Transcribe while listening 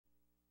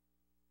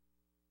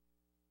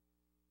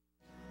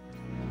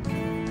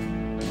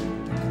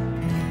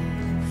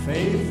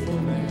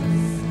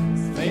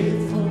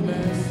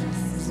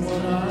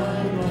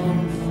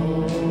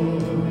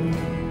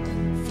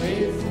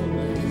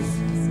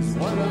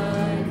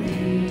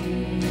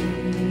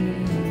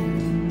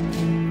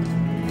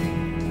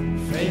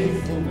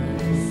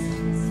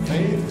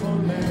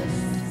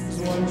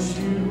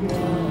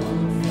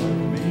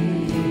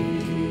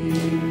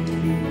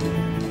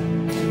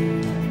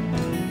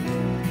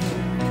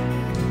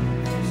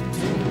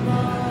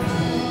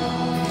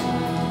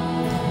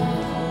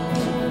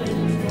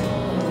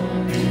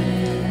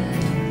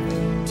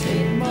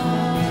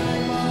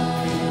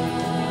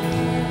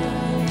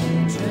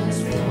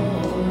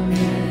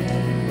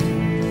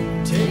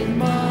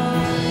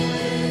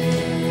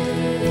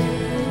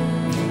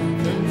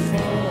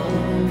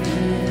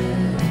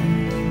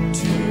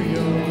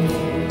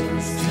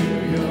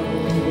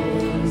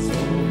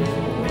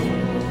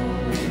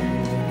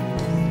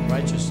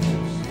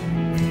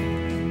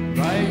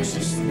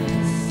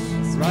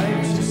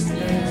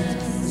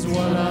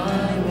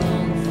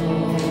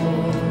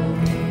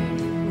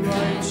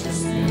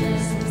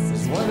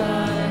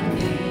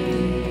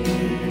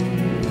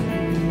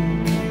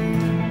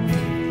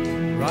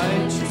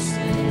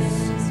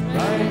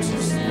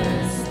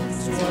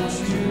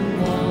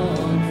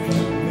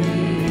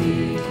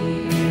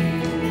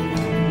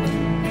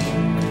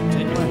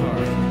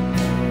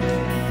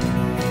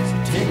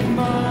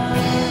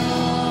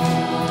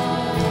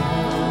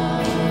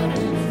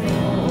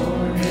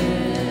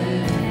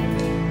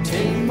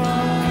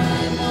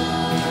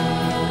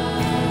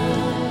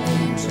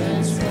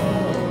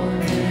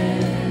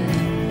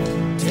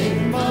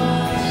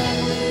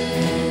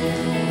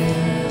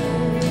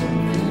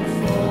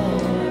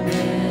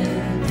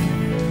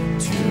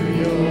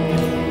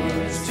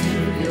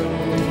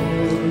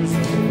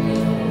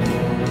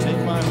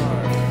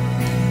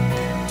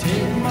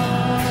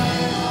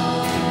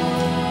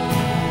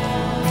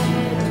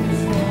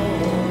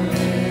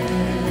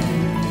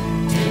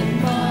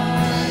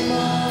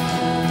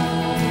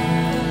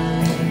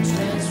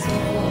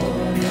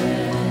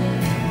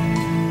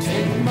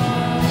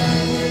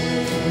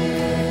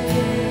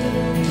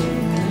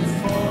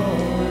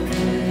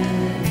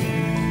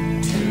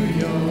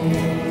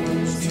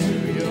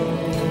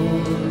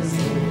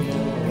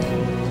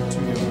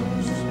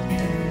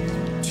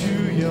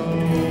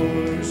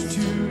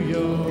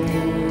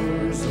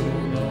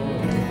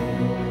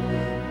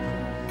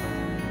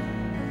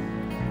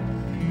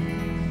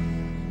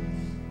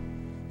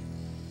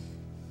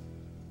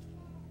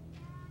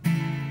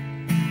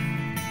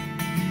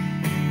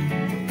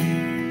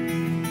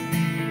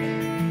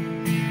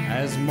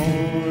As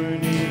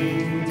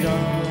morning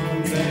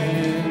dawns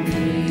and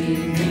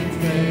evening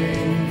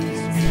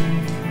fades,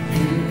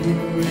 you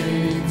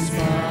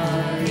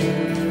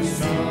inspire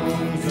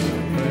songs of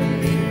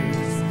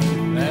praise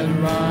that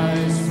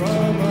rise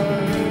from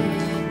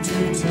earth to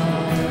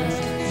touch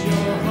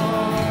your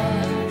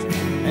heart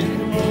and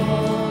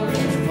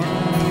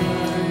glorify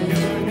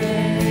your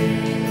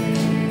name.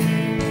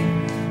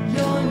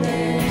 Your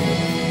name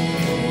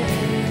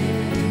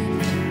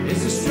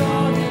is a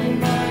strong and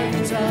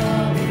mighty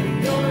tower.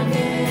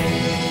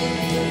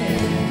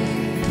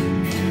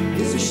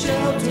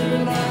 Shelter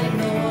like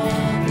no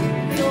other,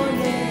 your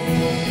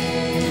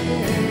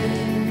name.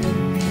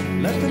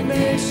 Let the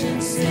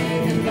nations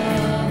sing it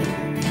loud,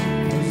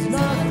 'cause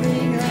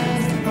nothing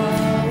has the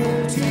power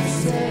to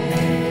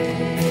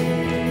save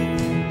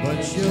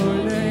but your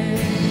name.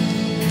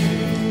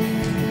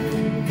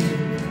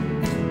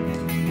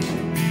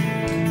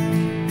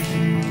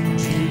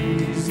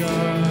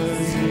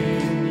 Jesus,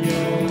 in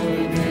your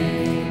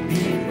name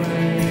we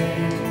pray.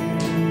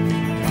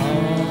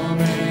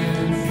 Come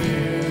and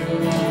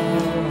fill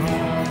our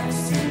hearts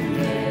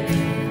today.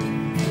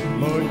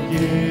 Lord,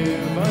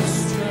 give us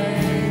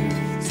strength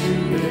to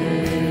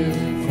live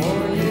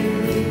for you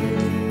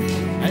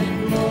and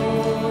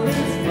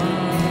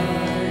glorify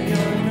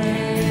your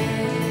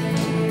name.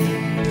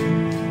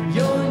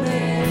 Your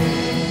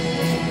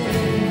name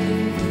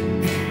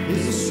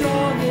is a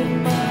strong and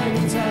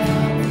mighty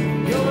tower.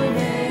 Your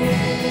name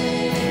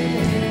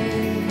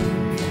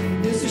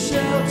is a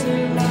shelter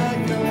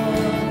like no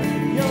other.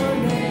 Your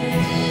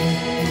name.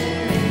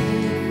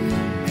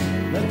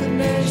 Let the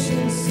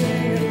nations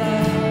sing it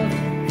loud,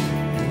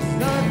 'cause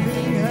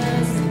nothing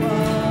has the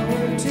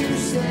power to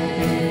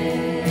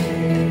save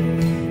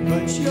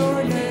but your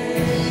name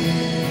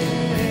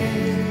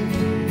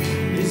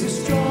is a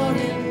strong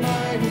and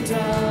mighty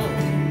tower.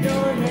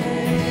 Your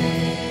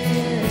name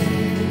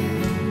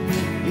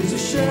is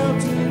a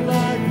shelter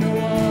like no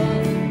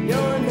other.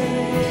 Your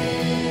name.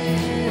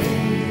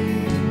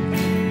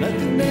 Let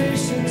the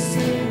nations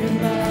sing it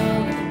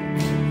loud,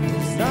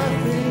 'cause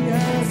nothing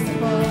has the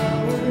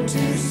power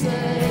to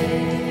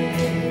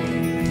save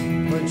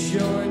but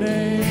your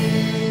name.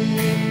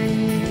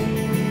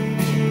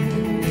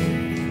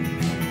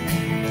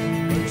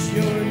 But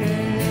your name.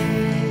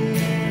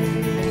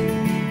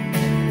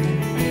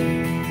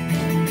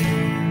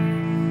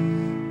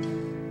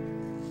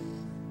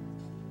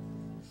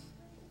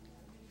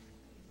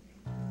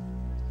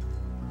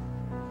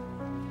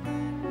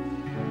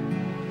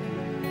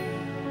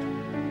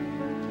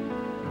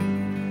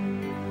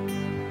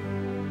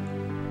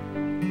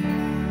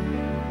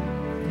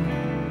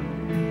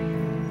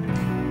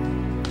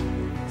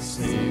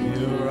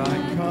 Savior, I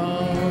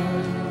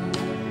come,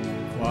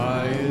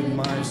 quiet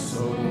my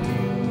soul.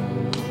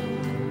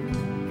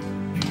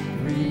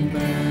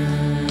 Remember,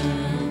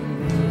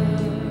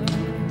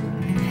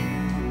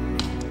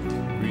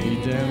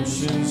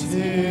 redemption's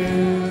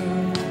here,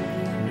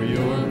 where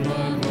your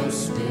blood was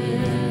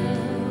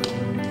spilled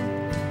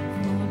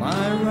for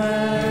my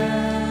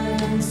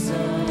ransom.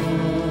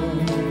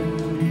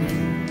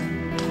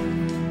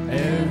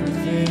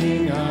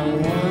 Everything I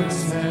once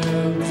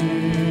held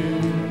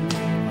dear,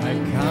 I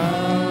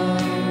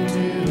count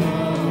it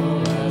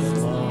all as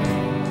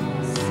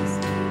lost.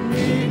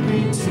 Lead me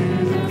to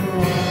the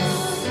cross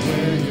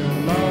where your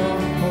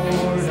love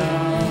poured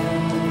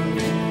out.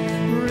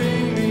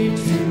 Bring me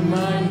to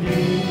my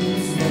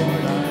knees,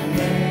 Lord, I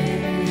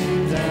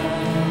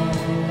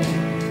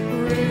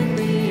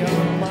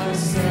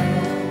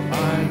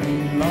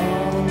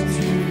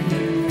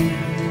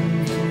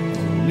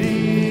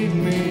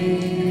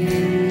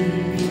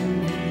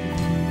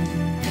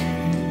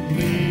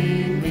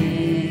lead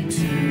me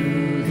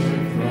to the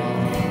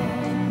cross.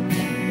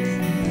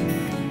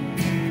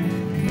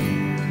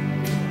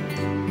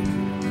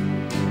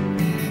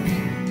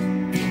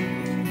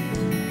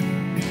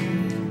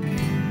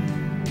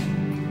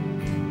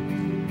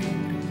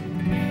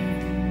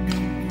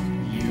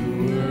 You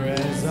were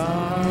as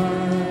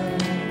I,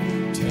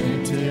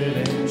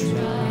 tainted and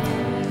tried.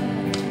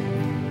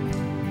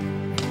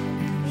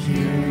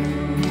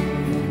 Human,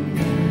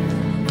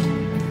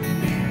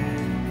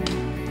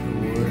 the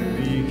Word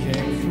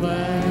became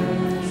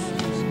flesh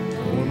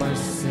for my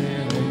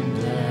sin and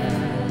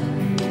death.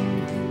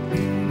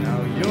 Now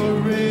you're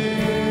risen.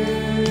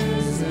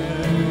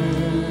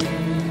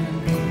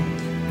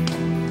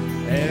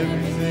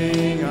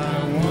 Everything I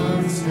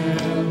once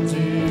held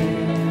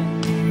dear,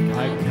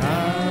 I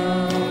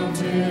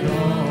count it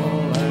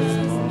all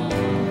as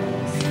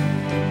lost.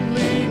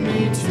 Lead me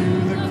to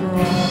the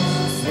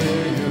cross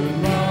where your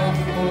love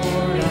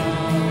poured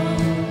out.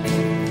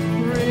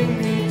 Bring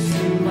me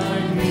to my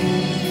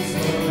knees,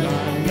 Lord, I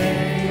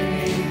lay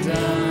me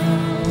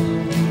down.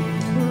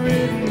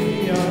 Rid me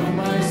of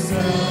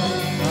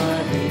myself, I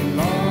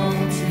belong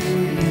to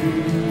you.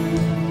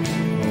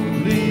 Oh,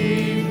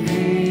 lead me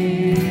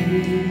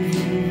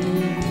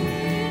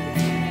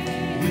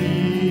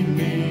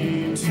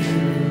to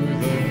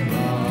the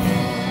cross.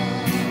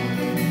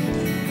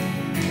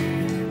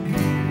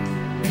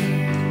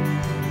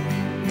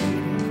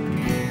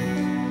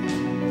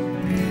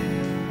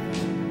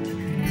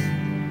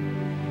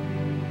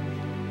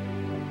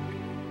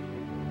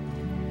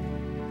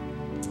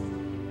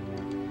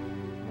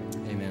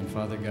 Amen.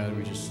 Father God,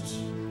 we just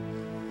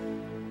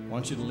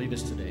want you to lead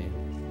us today.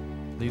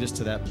 Lead us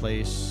to that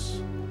place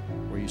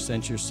where you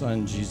sent your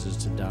son, Jesus,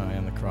 to die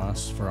on the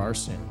cross for our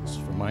sins,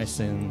 for my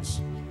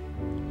sins,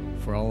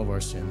 for all of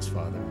our sins,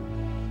 Father.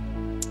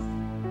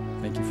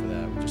 Thank you for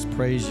that. We just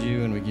praise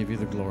you and we give you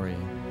the glory.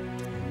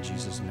 In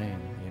Jesus' name,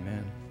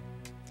 amen.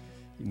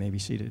 You may be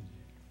seated.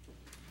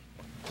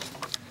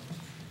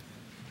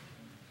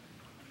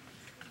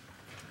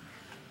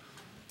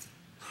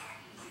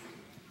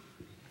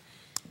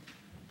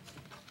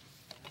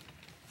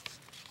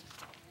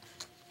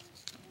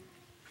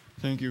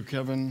 Thank you,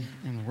 Kevin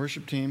and the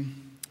worship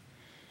team.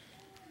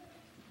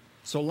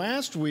 So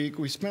last week,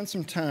 we spent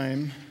some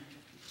time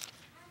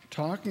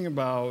talking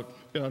about,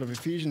 out of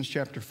Ephesians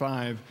chapter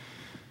 5,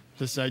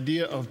 this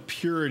idea of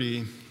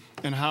purity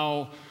and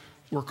how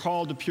we're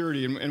called to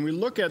purity. And we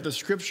look at the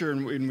scripture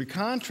and we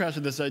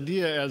contrasted this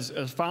idea as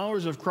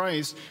followers of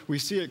Christ. We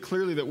see it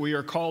clearly that we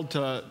are called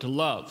to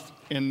love.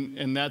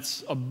 And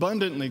that's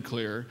abundantly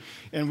clear.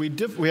 And we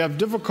have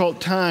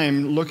difficult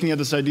time looking at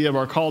this idea of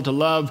our call to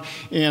love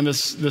and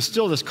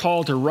still this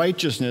call to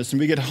righteousness. And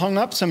we get hung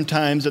up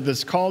sometimes that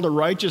this call to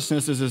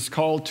righteousness is this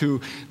call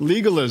to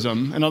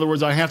legalism. In other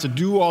words, I have to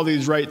do all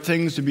these right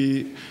things to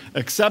be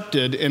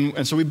accepted.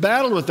 And so we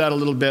battled with that a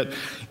little bit.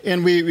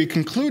 And we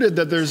concluded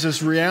that there's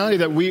this reality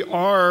that we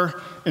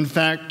are, in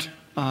fact,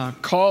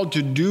 called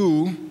to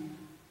do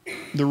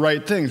the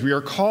right things. We are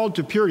called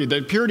to purity.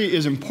 That purity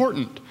is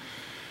important.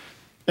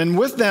 And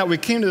with that, we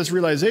came to this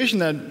realization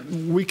that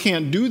we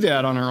can't do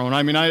that on our own.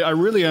 I mean,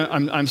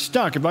 I'm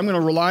stuck. If I'm going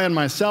to rely on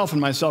myself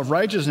and my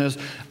self-righteousness,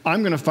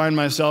 I'm going to find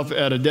myself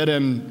at a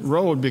dead-end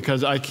road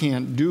because I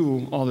can't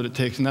do all that it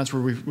takes. And that's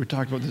where we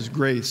talked about this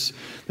grace,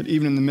 that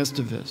even in the midst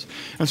of this.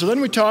 And so then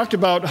we talked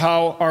about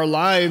how our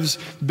lives,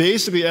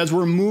 basically, as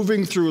we're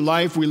moving through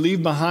life, we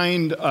leave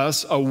behind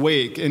us a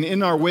wake. And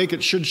in our wake,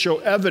 it should show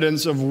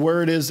evidence of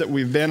where it is that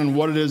we've been and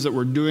what it is that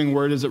we're doing,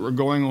 where it is that we're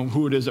going, and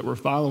who it is that we're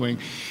following.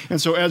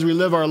 And so as we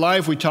live our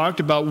life, we talked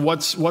about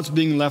what's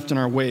being left in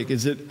our wake.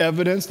 Is it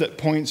evidence that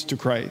points to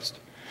Christ?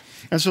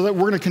 And so that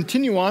we're going to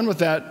continue on with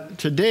that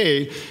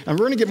today, and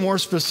we're going to get more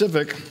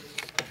specific.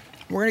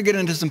 We're going to get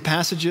into some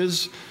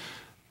passages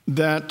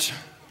that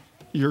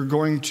you're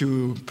going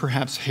to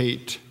perhaps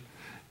hate.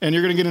 And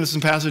you're going to get into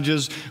some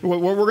passages. What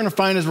we're going to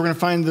find is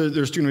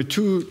there's going to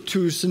be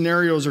two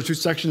scenarios or two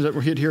sections that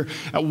we're hit here.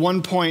 At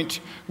one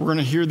point, we're going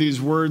to hear these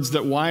words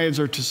that wives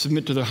are to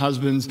submit to their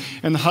husbands,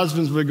 and the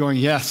husbands will be going,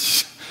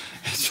 yes,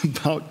 it's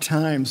about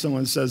time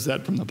someone says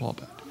that from the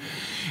pulpit.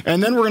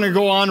 And then we're going to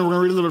go on, and we're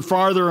going to read a little bit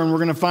farther, and we're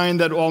going to find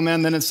that, oh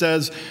man, then it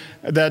says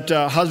that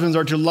husbands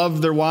are to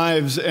love their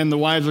wives, and the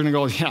wives are going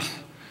to go,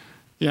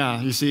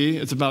 yeah, you see,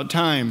 it's about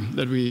time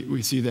that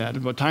we see that,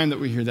 about time that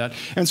we hear that.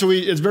 And so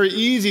it's very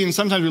easy, and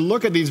sometimes we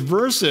look at these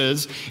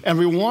verses, and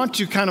we want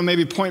to kind of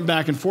maybe point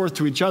back and forth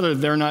to each other.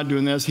 They're not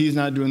doing this, he's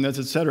not doing this,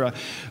 etc.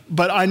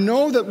 But I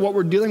know that what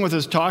we're dealing with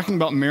is talking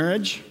about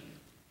marriage,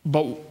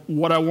 but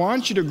what I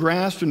want you to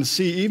grasp and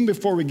see, even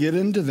before we get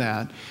into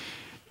that,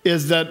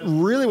 is that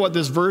really what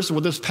this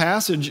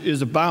passage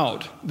is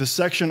about, the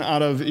section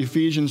out of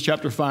Ephesians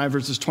chapter 5,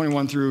 verses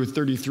 21 through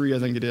 33, I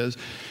think it is,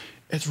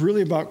 it's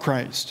really about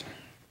Christ.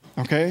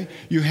 Okay?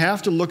 You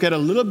have to look at a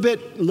little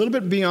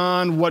bit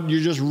beyond what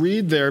you just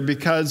read there,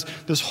 because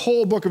this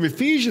whole book of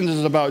Ephesians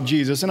is about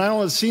Jesus. And I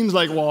know it seems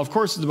like, well, of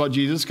course it's about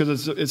Jesus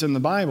because it's in the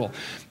Bible.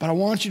 But I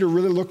want you to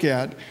really look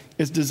at,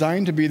 it's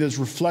designed to be this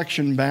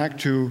reflection back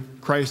to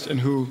Christ and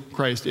who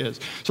Christ is.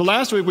 So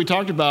last week we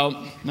talked about,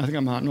 I think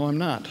I'm not, no I'm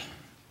not.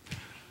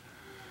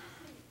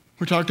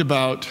 We talked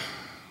about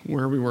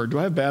where we were. Do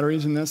I have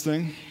batteries in this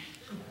thing?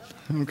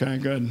 Okay,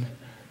 good.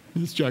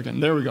 Just checking.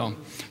 There we go.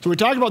 So we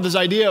talked about this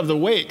idea of the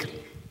wake,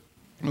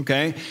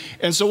 okay?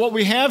 And so what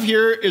we have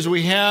here is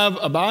we have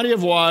a body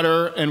of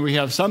water and we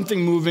have something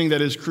moving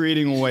that is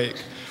creating a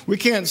wake. We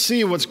can't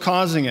see what's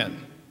causing it,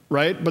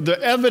 right? But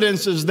the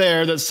evidence is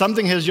there that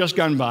something has just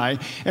gone by.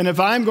 And if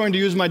I'm going to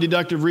use my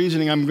deductive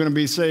reasoning, I'm going to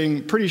be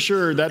saying pretty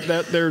sure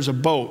that there's a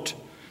boat.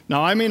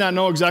 Now, I may not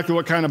know exactly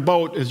what kind of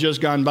boat has just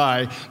gone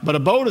by, but a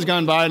boat has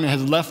gone by and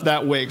has left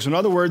that wake. So in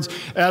other words,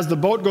 as the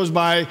boat goes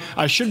by,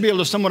 I should be able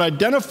to somewhat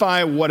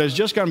identify what has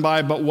just gone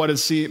by, but what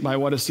is seen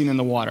in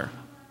the water.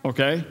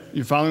 Okay?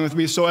 You following with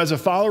me? So as a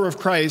follower of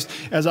Christ,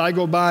 as I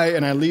go by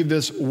and I leave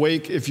this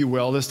wake, if you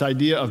will, this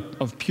idea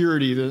of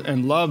purity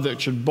and love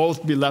that should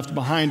both be left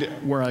behind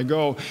where I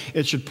go,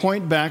 it should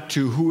point back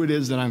to who it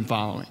is that I'm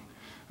following.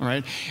 All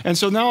right? And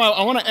so now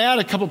I want to add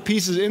a couple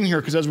pieces in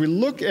here, because as we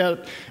look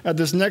at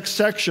this next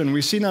section,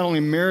 we see not only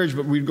marriage,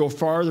 but we go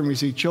farther and we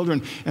see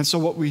children. And so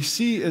what we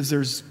see is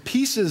there's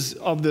pieces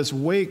of this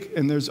wake,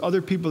 and there's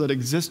other people that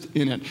exist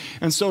in it.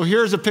 And so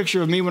here's a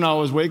picture of me when I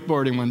was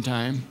wakeboarding one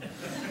time.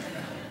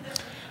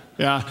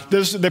 Yeah,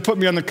 they put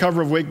me on the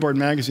cover of Wakeboard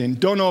magazine.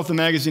 Don't know if the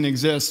magazine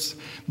exists,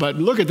 but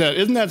look at that.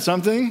 Isn't that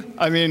something?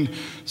 I mean,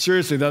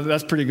 seriously,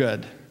 that's pretty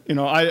good. You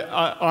know,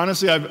 I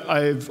honestly,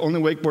 I've only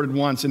wakeboarded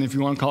once, and if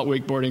you want to call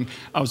it wakeboarding,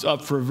 I was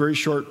up for a very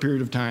short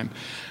period of time.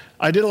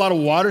 I did a lot of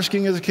water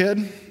skiing as a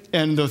kid,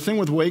 and the thing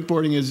with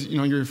wakeboarding is, you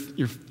know,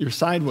 you're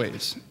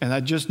sideways, and I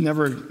just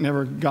never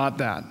got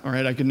that. All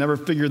right, I could never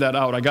figure that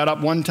out. I got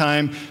up one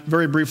time,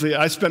 very briefly.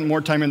 I spent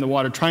more time in the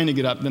water trying to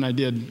get up than I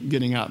did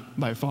getting up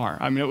by far.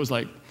 I mean, it was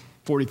like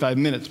 45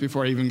 minutes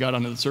before I even got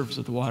onto the surface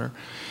of the water.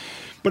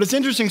 But it's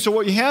interesting. So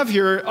what you have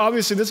here,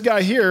 obviously, this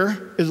guy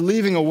here is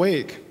leaving a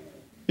wake.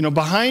 You know,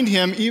 behind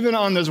him, even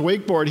on this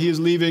wakeboard, he is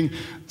leaving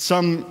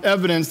some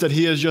evidence that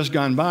he has just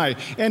gone by.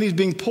 And he's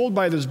being pulled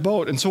by this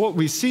boat. And so what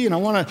we see, and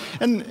I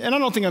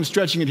don't think I'm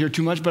stretching it here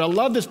too much, but I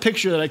love this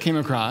picture that I came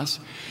across.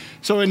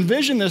 So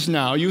envision this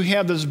now. You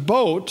have this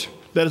boat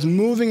that is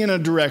moving in a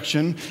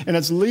direction, and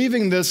it's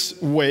leaving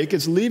this wake.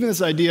 It's leaving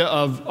this idea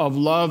of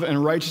love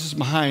and righteousness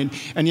behind.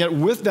 And yet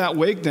with that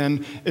wake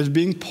then is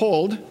being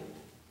pulled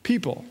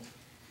people.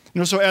 You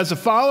know, so as a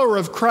follower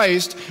of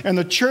Christ and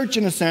the church,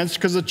 in a sense,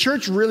 because the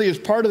church really is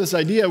part of this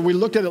idea, we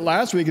looked at it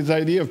last week, as the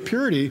idea of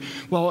purity.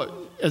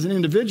 Well, as an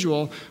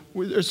individual,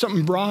 there's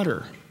something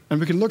broader. And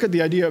we can look at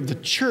the idea of the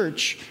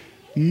church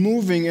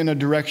moving in a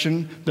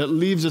direction that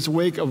leaves its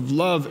wake of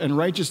love and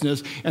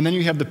righteousness. And then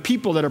you have the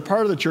people that are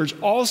part of the church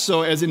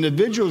also as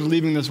individuals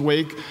leaving this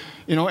wake.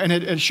 You know, and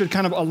it should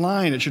kind of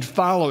align. It should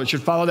follow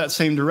that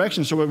same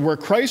direction. So where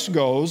Christ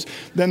goes,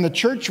 then the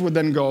church would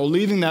then go,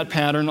 leaving that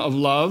pattern of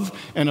love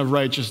and of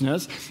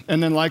righteousness.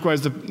 And then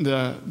likewise,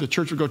 the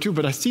church would go too.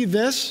 But I see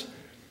this.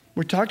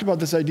 We talked about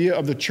this idea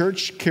of the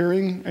church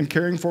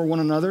caring for one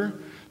another.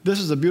 This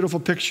is a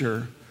beautiful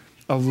picture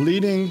of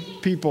leading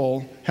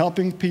people,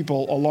 helping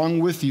people along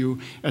with you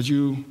as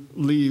you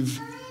leave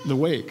the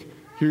wake.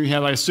 Here you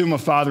have, I assume, a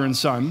father and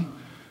son.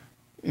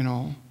 You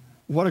know,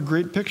 what a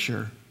great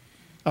picture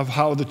of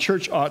how the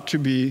church ought to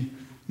be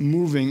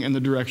moving in the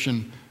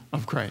direction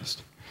of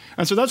Christ.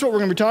 And so that's what we're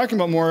going to be talking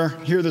about more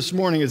here this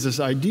morning, is this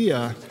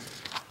idea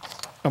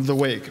of the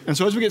wake. And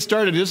so as we get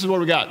started, this is what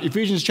we got.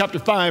 Ephesians chapter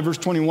 5, verse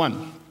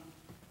 21.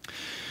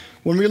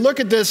 When we look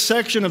at this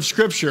section of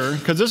Scripture,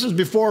 because this is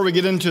before we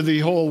get into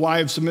the whole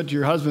wives submit to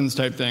your husbands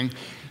type thing,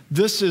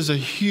 this is a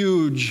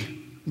huge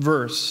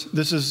verse.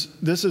 This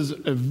is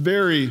a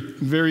very,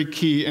 very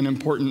key and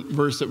important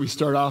verse that we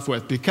start off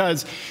with,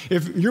 because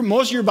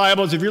most of your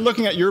Bibles, if you're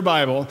looking at your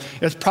Bible,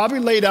 it's probably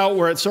laid out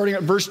where it's starting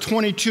at verse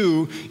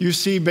 22. You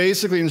see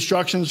basically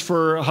instructions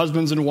for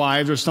husbands and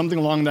wives, or something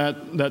along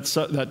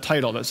that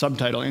title, that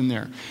subtitle in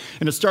there.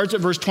 And it starts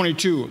at verse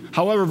 22.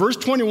 However, verse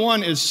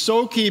 21 is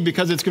so key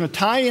because it's going to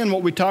tie in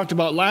what we talked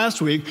about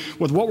last week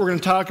with what we're going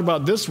to talk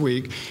about this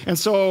week. And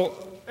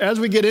so as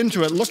we get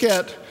into it, look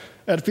at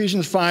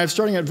Ephesians 5,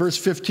 starting at verse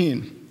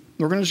 15.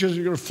 We're going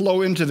to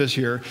flow into this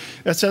here.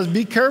 It says,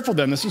 "Be careful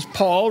then." This is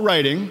Paul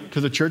writing to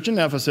the church in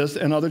Ephesus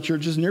and other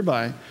churches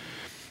nearby.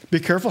 "Be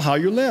careful how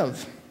you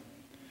live.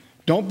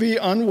 Don't be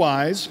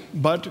unwise,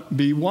 but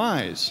be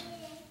wise,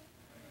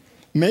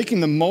 making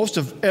the most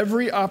of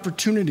every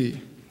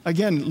opportunity."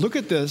 Again, look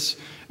at this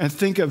and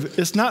think of,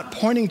 it's not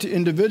pointing to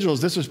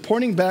individuals. This is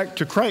pointing back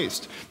to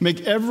Christ.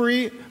 Make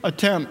every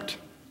attempt,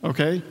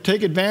 okay?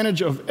 Take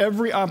advantage of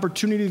every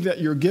opportunity that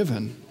you're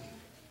given.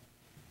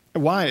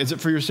 Why? Is it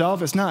for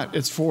yourself? It's not.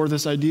 It's for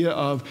this idea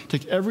of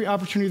take every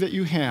opportunity that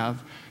you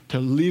have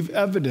to leave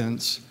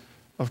evidence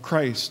of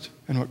Christ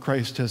and what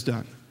Christ has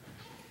done.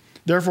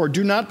 Therefore,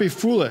 do not be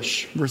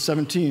foolish, verse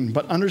 17,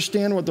 but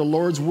understand what the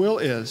Lord's will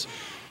is.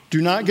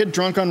 Do not get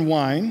drunk on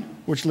wine,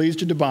 which leads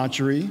to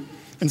debauchery.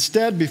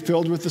 Instead, be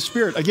filled with the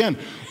Spirit. Again,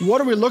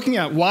 what are we looking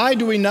at? Why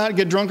do we not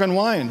get drunk on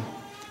wine?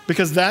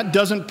 Because that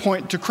doesn't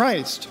point to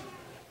Christ.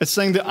 It's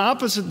saying the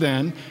opposite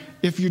then.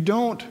 If you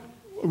don't,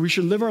 we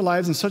should live our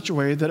lives in such a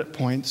way that it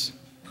points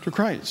to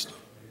Christ.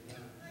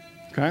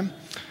 Okay?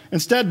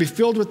 Instead, be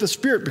filled with the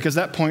Spirit, because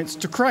that points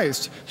to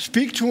Christ.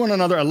 Speak to one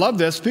another. I love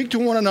this. Speak to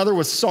one another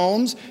with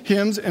psalms,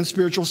 hymns, and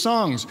spiritual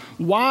songs.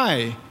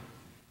 Why?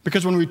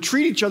 Because when we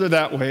treat each other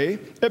that way,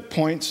 it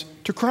points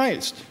to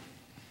Christ.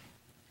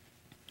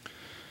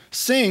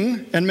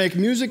 Sing and make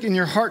music in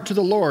your heart to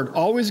the Lord.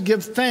 Always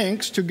give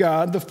thanks to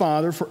God the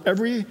Father for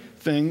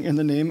everything in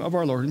the name of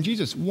our Lord and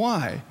Jesus.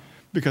 Why?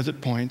 Because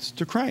it points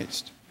to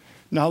Christ.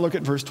 Now look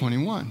at verse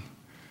 21.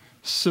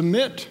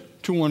 Submit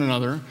to one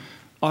another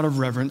out of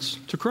reverence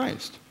to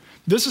Christ.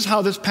 This is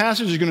how this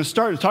passage is going to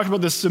start. It talks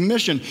about this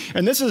submission.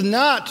 And this is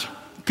not,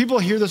 people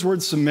hear this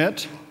word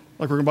submit,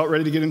 like we're about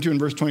ready to get into in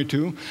verse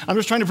 22. I'm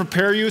just trying to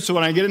prepare you so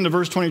when I get into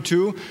verse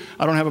 22,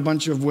 I don't have a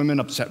bunch of women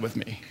upset with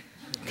me.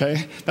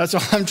 Okay? That's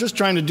all I'm just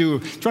trying to do,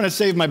 trying to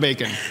save my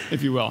bacon,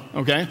 if you will.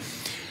 Okay?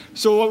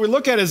 So what we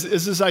look at is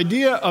this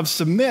idea of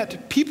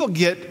submit. People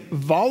get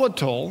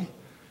volatile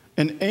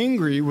and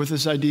angry with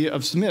this idea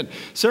of submit.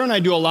 Sarah and I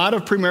do a lot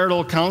of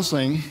premarital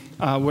counseling.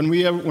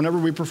 Whenever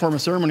we perform a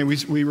ceremony,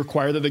 we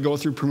require that they go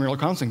through premarital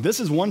counseling. This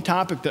is one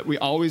topic that we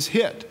always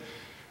hit.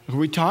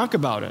 We talk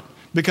about it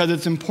because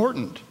it's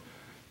important.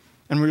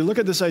 And when we look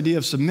at this idea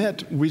of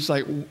submit, we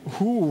say,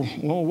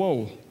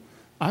 whoa,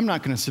 I'm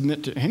not going to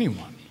submit to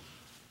anyone,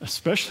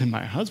 especially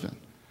my husband.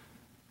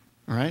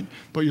 All right?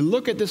 But you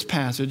look at this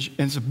passage,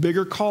 and it's a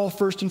bigger call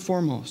first and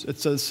foremost. It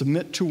says,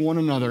 submit to one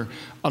another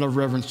out of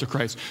reverence to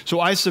Christ. So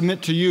I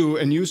submit to you,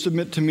 and you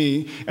submit to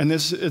me, and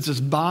it's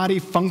this body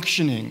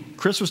functioning.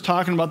 Chris was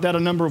talking about that a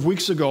number of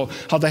weeks ago,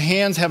 how the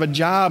hands have a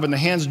job, and the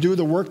hands do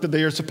the work that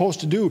they are supposed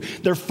to do.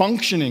 They're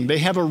functioning. They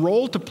have a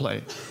role to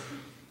play.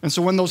 And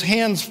so when those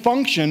hands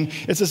function,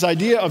 it's this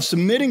idea of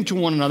submitting to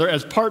one another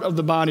as part of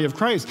the body of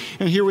Christ.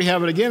 And here we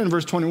have it again in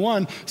verse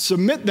 21,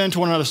 submit then to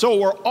one another. So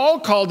we're all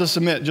called to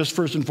submit, just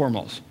first and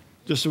foremost.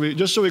 Just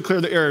so we clear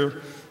the air.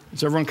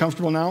 Is everyone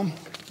comfortable now?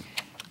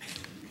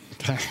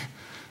 Okay.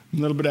 I'm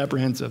a little bit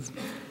apprehensive.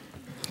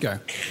 Okay.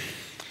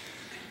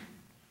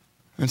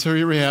 And so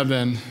here we have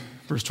then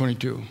verse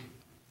 22.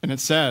 And it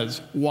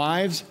says,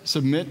 wives,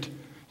 submit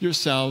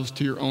yourselves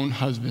to your own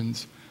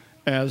husbands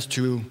as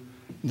to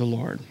the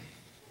Lord.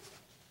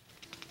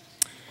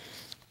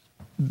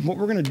 What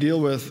we're going to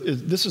deal with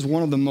is this is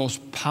one of the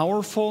most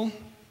powerful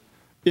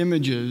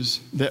images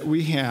that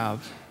we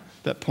have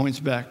that points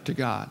back to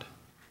God.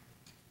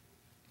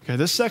 Okay,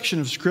 this section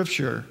of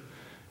Scripture,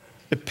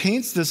 it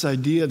paints this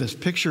idea, this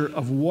picture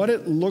of what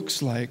it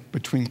looks like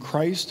between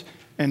Christ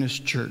and His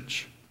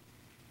church.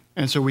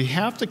 And so we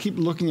have to keep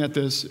looking at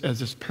this as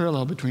this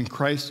parallel between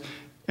Christ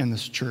and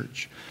this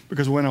church.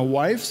 Because when a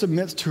wife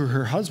submits to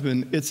her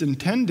husband, it's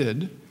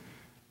intended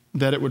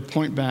that it would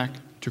point back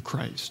to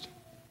Christ.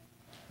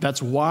 That's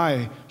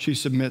why she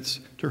submits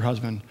to her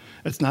husband.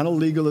 It's not a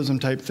legalism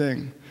type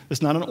thing.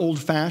 It's not an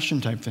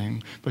old-fashioned type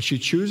thing. But she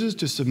chooses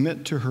to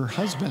submit to her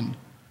husband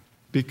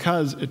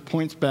because it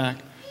points back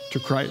to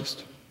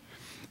Christ.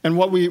 And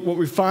what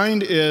we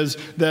find is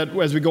that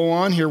as we go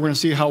on here, we're going to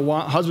see how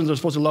husbands are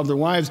supposed to love their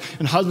wives,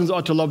 and husbands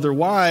ought to love their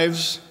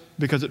wives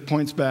because it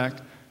points back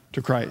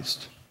to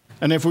Christ.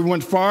 And if we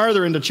went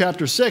farther into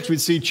chapter 6,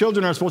 we'd see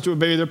children are supposed to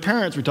obey their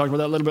parents. We talked about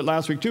that a little bit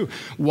last week too.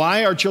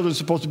 Why are children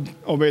supposed to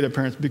obey their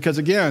parents? Because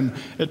again,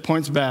 it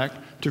points back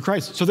to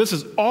Christ. So this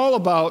is all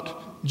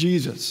about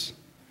Jesus.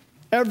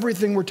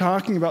 Everything we're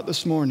talking about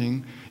this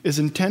morning is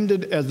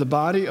intended as the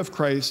body of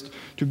Christ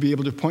to be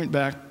able to point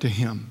back to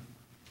Him.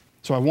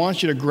 So I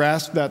want you to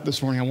grasp that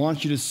this morning. I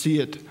want you to see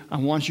it. I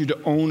want you to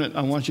own it.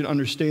 I want you to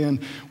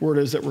understand where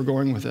it is that we're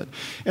going with it.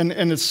 And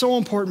it's so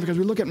important because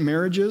we look at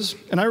marriages,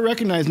 and I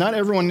recognize not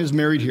everyone is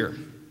married here.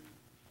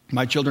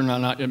 My children are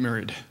not yet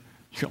married.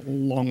 You've got a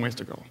long ways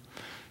to go.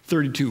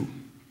 32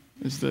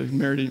 is the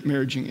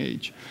marrying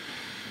age.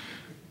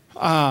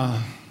 But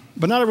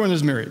not everyone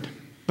is married.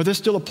 But this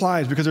still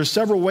applies because there's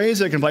several ways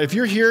that it can apply. If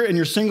you're here and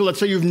you're single, let's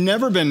say you've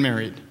never been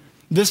married,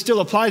 this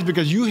still applies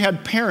because you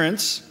had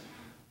parents.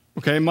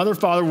 Okay, mother,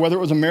 father, whether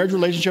it was a marriage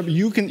relationship,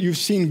 you've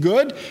seen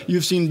good,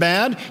 you've seen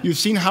bad, you've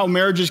seen how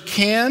marriages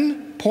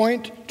can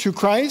point to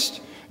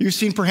Christ. You've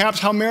seen perhaps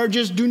how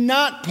marriages do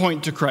not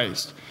point to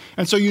Christ.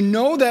 And so you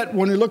know that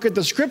when we look at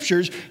the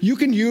Scriptures, you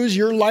can use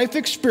your life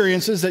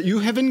experiences that you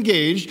have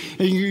engaged,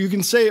 and you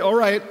can say, all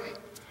right,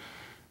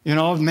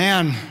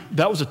 man,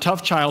 that was a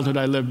tough childhood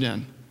I lived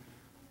in.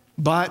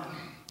 But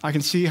I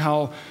can see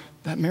how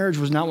that marriage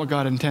was not what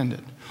God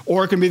intended.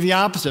 Or it can be the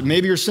opposite.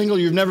 Maybe you're single,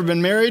 you've never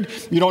been married,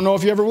 you don't know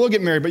if you ever will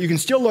get married, but you can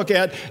still look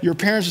at your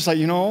parents and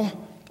say,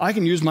 I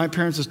can use my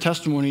parents as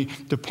testimony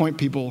to point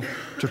people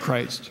to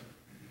Christ.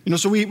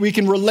 So we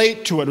can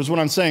relate to it, is what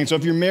I'm saying. So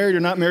if you're married or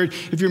not married,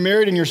 if you're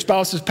married and your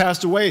spouse has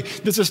passed away,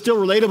 this is still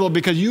relatable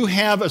because you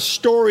have a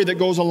story that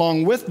goes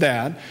along with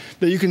that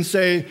you can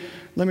say,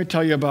 let me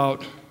tell you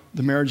about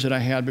the marriage that I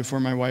had before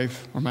my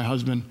wife or my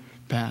husband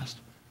passed.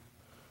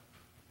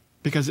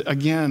 Because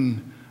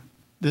again,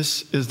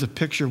 this is the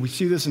picture. We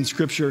see this in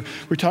Scripture.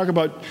 We talk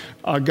about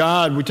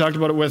God. We talked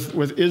about it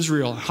with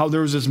Israel, how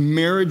there was this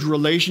marriage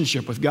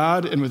relationship with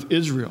God and with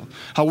Israel,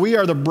 how we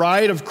are the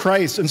bride of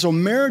Christ. And so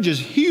marriage is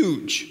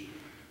huge.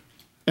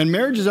 And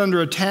marriage is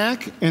under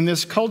attack in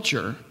this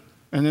culture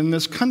and in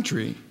this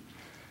country.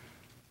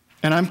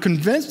 And I'm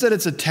convinced that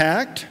it's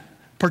attacked,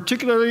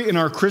 particularly in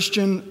our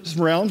Christian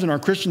realms, in our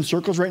Christian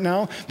circles right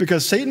now,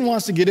 because Satan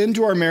wants to get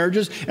into our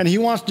marriages and he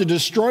wants to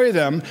destroy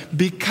them,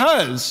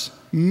 because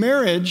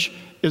marriage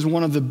is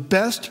one of the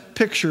best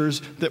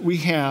pictures that we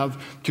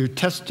have to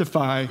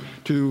testify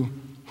to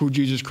who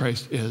Jesus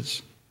Christ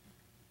is.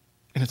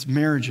 And it's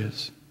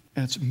marriages,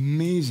 and it's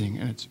amazing,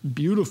 and it's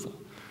beautiful.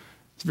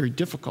 It's very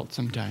difficult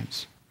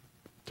sometimes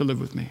to live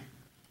with me.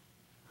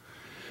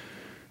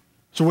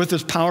 So with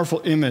this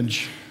powerful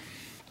image,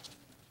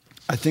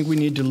 I think we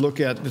need to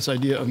look at this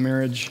idea of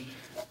marriage,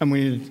 and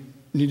we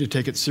need to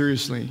take it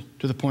seriously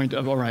to the point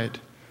of, all right,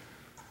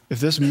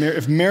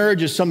 if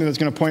marriage is something that's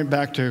going to point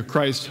back to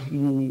Christ,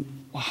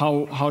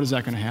 how is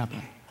that going to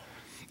happen?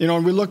 You know,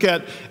 when we look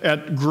at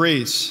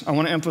grace, I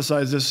want to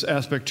emphasize this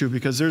aspect too,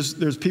 because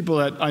there's people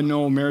that I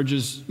know marriage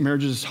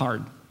is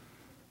hard.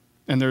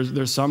 And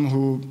there's some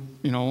who,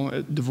 you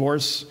know,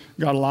 divorce,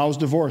 God allows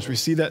divorce. We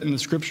see that in the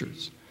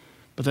Scriptures.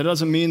 But that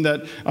doesn't mean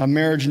that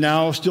marriage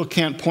now still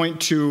can't point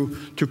to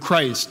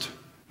Christ,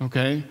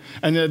 okay?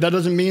 And that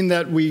doesn't mean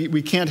that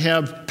we can't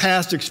have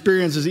past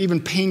experiences, even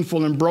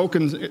painful and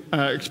broken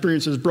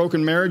experiences,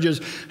 broken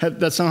marriages,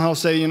 that somehow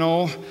say, you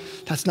know,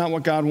 that's not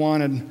what God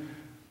wanted.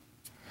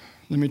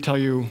 Let me tell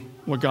you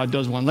what God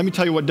does want. Let me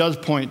tell you what does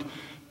point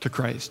to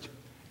Christ.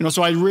 You know,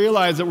 so I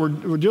realize that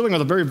we're dealing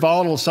with a very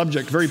volatile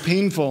subject, very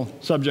painful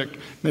subject,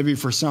 maybe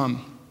for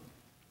some.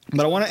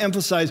 But I want to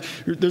emphasize,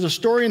 there's a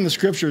story in the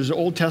Scriptures, the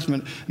Old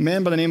Testament, a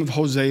man by the name of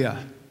Hosea.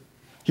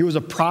 He was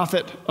a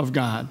prophet of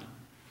God.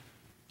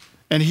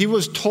 And he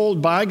was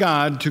told by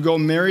God to go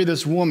marry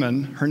this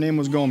woman. Her name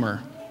was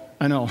Gomer.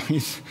 I know,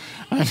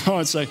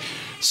 it's like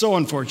so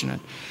unfortunate.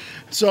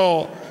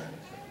 So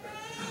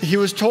he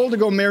was told to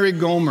go marry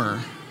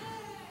Gomer,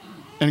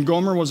 and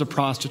Gomer was a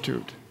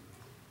prostitute.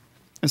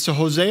 And so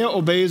Hosea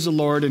obeys the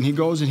Lord, and he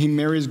goes and he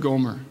marries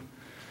Gomer.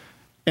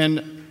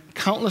 And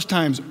countless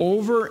times,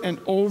 over and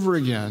over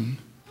again,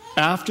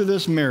 after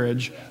this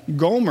marriage,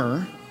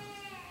 Gomer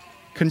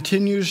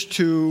continues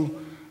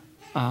to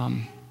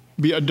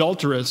be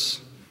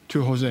adulterous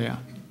to Hosea.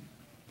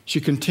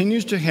 She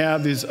continues to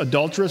have these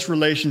adulterous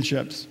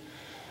relationships.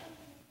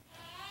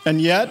 And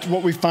yet,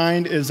 what we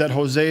find is that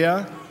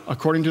Hosea,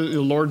 according to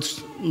the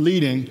Lord's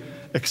leading,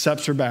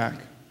 accepts her back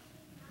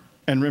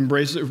and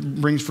embraces,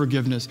 brings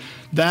forgiveness.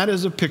 That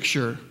is a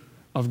picture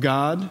of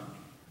God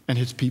and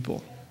his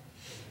people.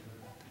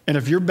 And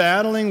if you're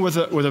battling with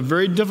a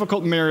very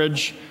difficult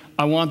marriage,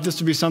 I want this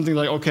to be something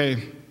like, okay,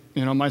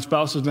 you know, my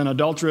spouse has been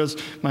adulterous.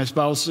 My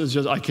spouse is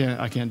just, I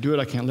can't do it.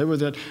 I can't live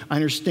with it. I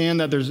understand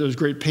that there's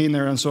great pain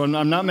there. And so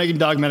I'm not making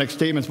dogmatic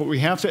statements, but we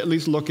have to at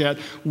least look at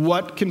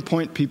what can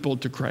point people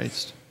to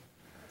Christ.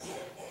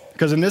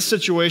 Because in this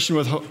situation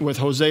with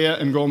Hosea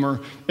and Gomer,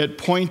 it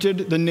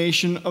pointed the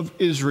nation of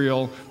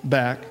Israel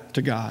back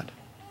to God.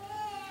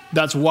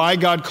 That's why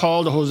God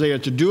called Hosea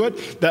to do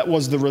it. That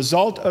was the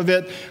result of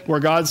it, where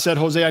God said,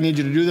 Hosea, I need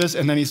you to do this.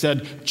 And then he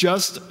said,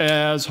 just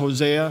as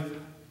Hosea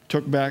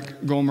took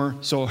back Gomer,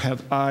 so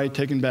have I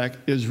taken back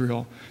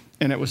Israel.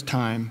 And it was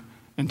time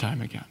and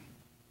time again.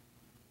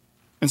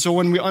 And so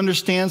when we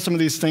understand some of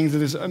these things,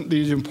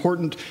 these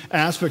important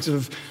aspects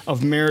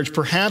of marriage,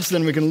 perhaps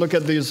then we can look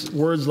at these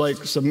words like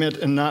submit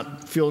and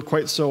not feel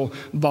quite so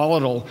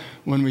volatile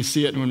when we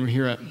see it and when we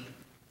hear it.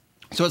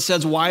 So it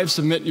says, wives,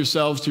 submit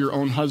yourselves to your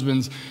own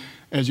husbands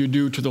as you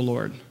do to the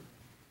Lord.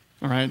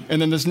 All right? And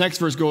then this next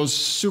verse goes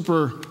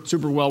super,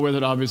 super well with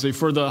it, obviously.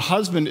 For the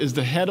husband is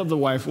the head of the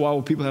wife. Why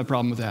will people have a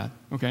problem with that?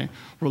 Okay?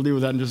 We'll deal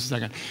with that in just a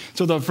second.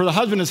 So for the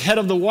husband is head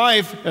of the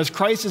wife, as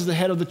Christ is the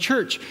head of the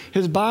church,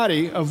 his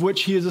body, of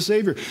which he is the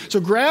Savior. So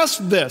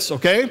grasp this,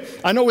 okay?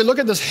 I know we look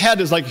at this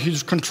head as like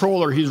he's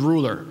controller, he's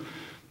ruler.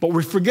 But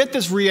we forget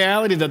this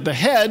reality that the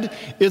head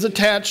is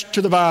attached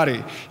to the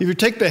body. If you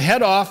take the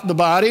head off the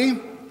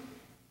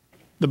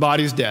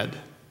body's dead.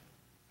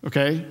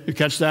 Okay? You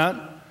catch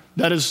that?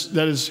 That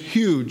is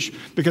huge,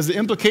 because the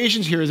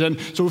implications here is then,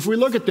 so if we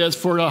look at this,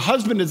 for the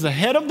husband is the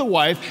head of the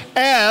wife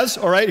as,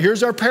 all right,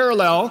 here's our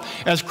parallel,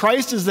 as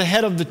Christ is the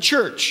head of the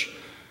church.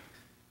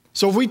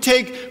 So if we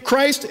take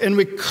Christ and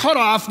we cut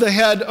off the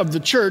head of the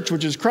church,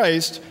 which is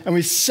Christ, and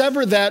we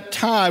sever that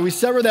tie, we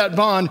sever that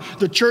bond,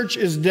 the church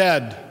is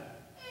dead.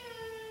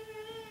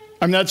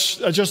 I mean, that's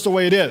just the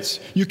way it is.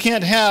 You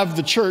can't have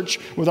the church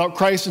without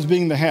Christ as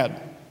being the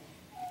head.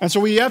 And so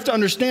we have to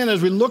understand,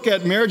 as we look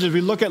at marriage, as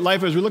we look at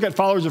life, as we look at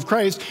followers of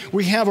Christ,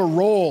 we have a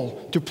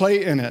role to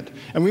play in it.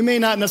 And we may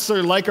not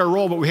necessarily like our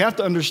role, but we have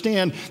to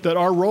understand that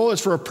our role is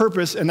for a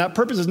purpose, and that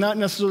purpose is not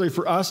necessarily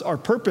for us. Our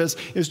purpose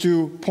is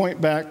to point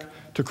back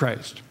to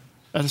Christ.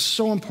 That is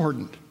so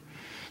important.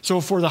 So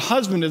for the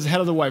husband is the head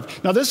of the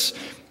wife. Now this,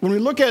 when we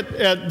look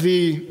at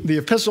the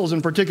epistles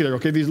in particular,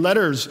 okay, these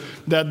letters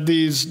that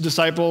these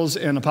disciples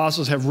and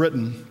apostles have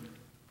written,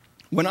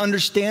 when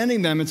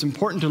understanding them, it's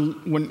important to,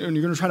 when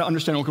you're going to try to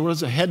understand, okay, what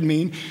does the head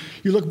mean?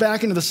 You look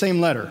back into the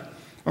same letter.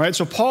 All right,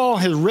 so Paul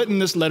has written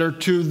this letter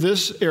to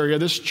this area,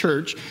 this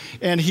church,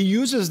 and he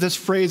uses this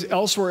phrase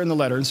elsewhere in the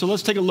letter. And so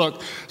let's take a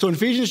look. So in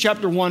Ephesians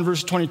chapter 1,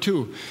 verse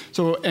 22,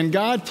 and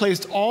God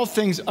placed all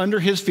things under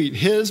his feet,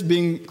 his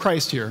being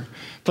Christ here,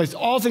 placed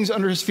all things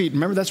under his feet.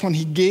 Remember, that's when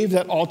he gave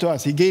that all to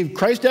us. He gave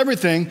Christ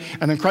everything,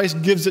 and then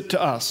Christ gives it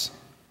to us.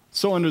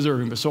 So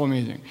undeserving, but so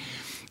amazing.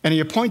 And he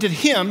appointed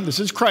him, this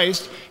is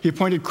Christ, he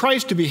appointed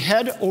Christ to be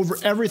head over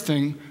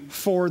everything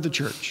for the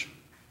church.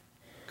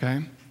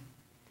 Okay?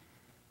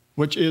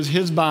 Which is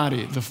his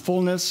body, the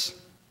fullness.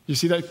 You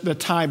see that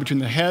tie between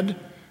the head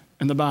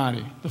and the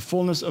body, the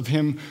fullness of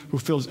him who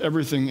fills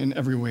everything in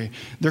every way.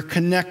 They're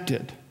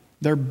connected.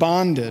 They're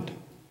bonded.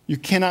 You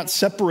cannot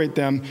separate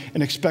them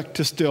and expect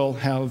to still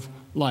have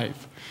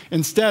life.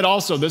 Instead,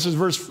 also, this is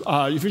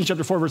Ephesians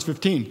chapter 4, verse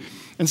 15.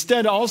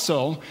 Instead,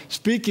 also,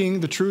 speaking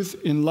the truth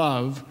in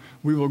love,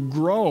 we will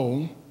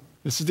grow.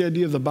 This is the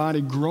idea of the body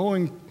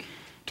growing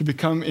to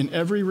become in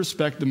every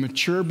respect the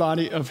mature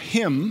body of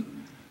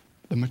him,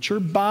 the mature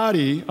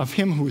body of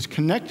him who is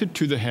connected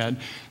to the head,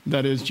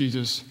 that is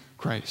Jesus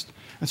Christ.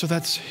 And so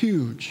that's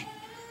huge.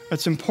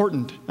 That's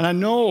important. And I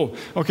know,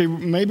 okay,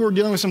 maybe we're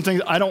dealing with some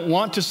things. I don't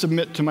want to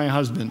submit to my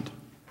husband.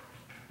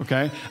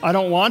 Okay? I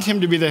don't want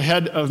him to be the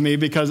head of me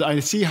because I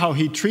see how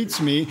he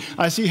treats me.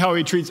 I see how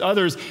he treats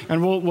others.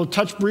 And we'll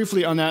touch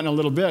briefly on that in a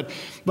little bit.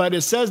 But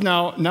it says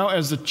now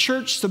as the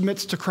church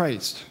submits to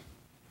Christ,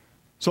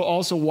 so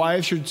also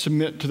wives should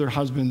submit to their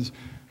husbands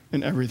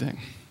in everything.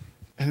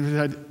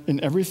 And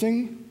in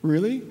everything?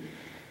 Really?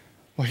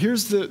 Well,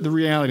 here's the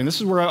reality. And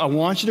this is where I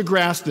want you to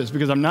grasp this,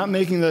 because I'm not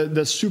making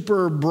the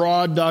super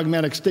broad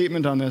dogmatic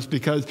statement on this,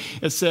 because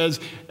it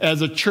says, as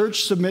the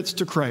church submits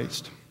to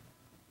Christ,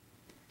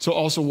 so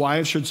also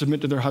wives should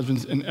submit to their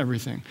husbands in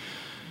everything.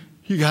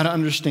 You got to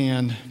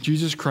understand,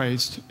 Jesus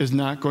Christ is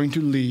not going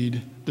to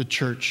lead the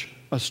church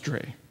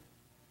astray.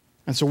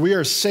 And so we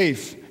are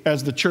safe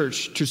as the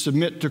church to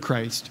submit to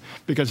Christ,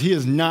 because he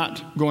is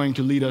not going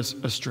to lead us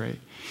astray.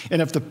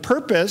 And if the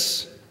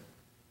purpose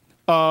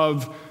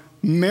of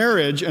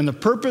marriage and the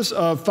purpose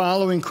of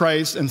following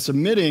Christ and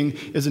submitting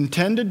is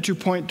intended to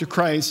point to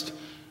Christ,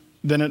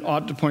 then it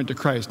ought to point to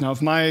Christ. Now,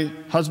 if my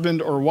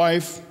husband or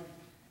wife,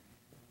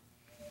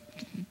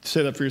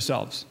 say that for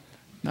yourselves,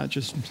 not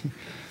just...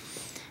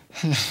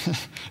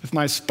 If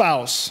my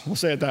spouse, we'll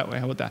say it that way,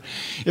 how about that?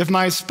 If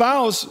my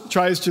spouse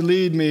tries to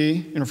lead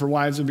me, for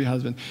wives it would be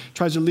husband,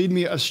 tries to lead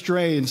me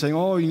astray and saying,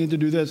 oh, you need to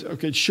do this.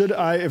 Okay, should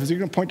I, if it's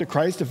going to point to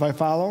Christ if I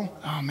follow?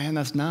 Oh man,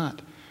 that's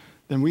not.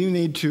 Then we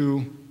need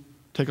to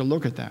take a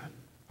look at that,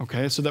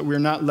 okay, so that we're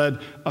not led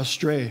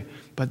astray.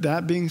 But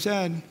that being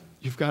said,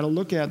 you've got to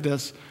look at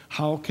this.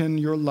 How can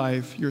your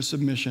life, your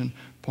submission,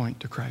 point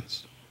to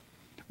Christ?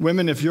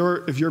 Women, if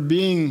you're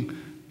being,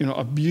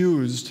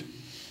 abused,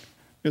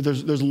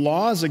 there's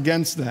laws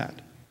against that.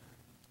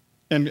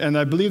 And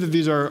I believe that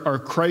these are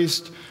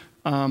Christ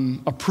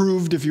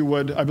approved, if you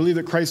would. I believe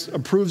that Christ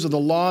approves of the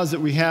laws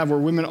that we have where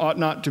women ought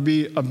not to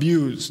be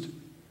abused.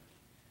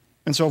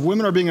 And so if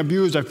women are being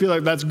abused, I feel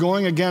like that's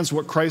going against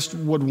what Christ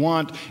would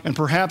want. And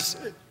perhaps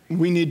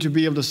we need to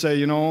be able to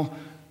say,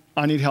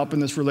 I need help in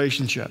this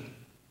relationship.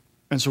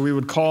 And so we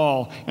would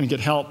call and get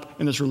help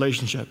in this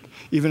relationship,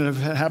 even if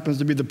it happens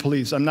to be the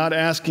police. I'm not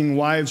asking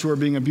wives who are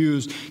being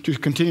abused to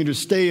continue to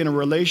stay in a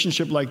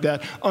relationship like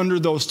that under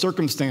those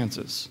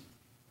circumstances.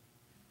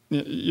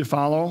 You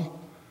follow?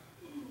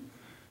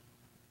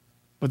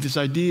 But this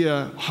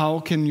idea, how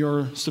can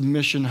your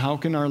submission, how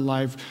can our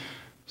life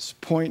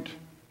point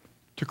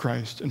to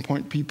Christ and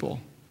point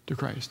people to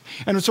Christ?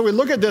 And so we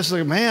look at this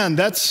like, man,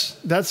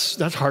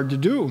 that's hard to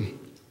do.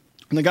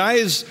 And the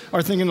guys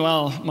are thinking,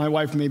 well, my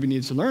wife maybe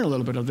needs to learn a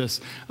little bit of this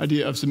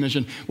idea of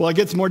submission. Well, it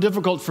gets more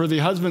difficult for the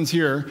husbands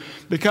here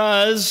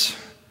because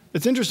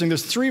it's interesting.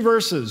 There's 3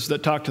 verses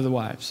that talk to the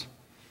wives.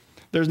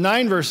 There's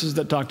 9 verses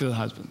that talk to the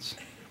husbands.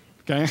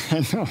 Okay? I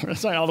know,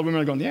 that's why all the women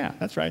are going, yeah,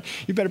 that's right.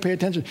 You better pay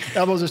attention.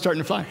 Elbows are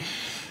starting to fly.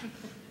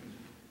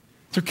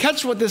 So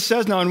catch what this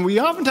says now. And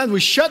we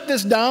shut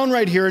this down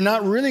right here and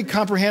not really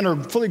comprehend or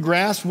fully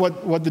grasp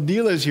what the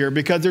deal is here,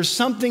 because there's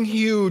something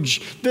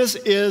huge. This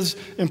is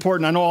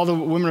important. I know all the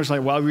women are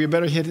like, well, we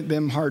better hit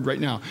them hard right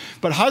now.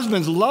 But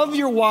husbands, love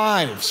your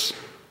wives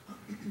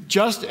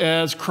just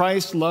as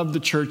Christ loved the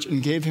church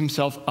and gave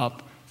himself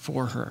up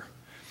for her.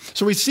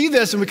 So we see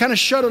this and we kind of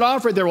shut it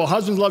off right there. Well,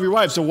 husbands, love your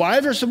wives. So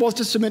wives are supposed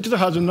to submit to their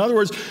husband. In other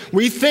words,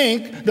 we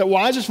think that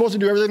wives are supposed to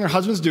do everything their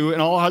husbands do, and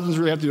all husbands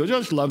really have to do is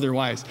just love their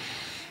wives.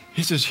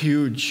 This is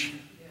huge.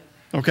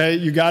 Okay,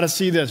 you got to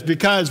see this,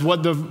 because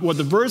what the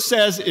verse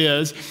says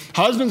is,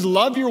 husbands,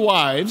 love your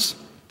wives.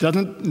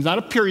 It's not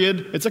a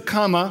period, it's a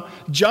comma.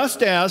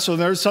 Just as, so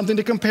there's something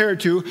to compare it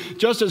to,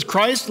 just as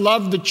Christ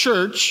loved the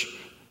church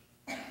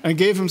and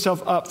gave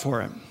himself up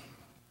for it.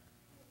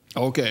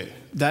 Okay,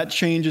 that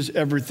changes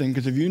everything,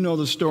 because if you know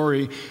the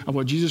story of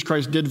what Jesus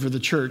Christ did for the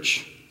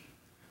church,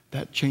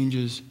 that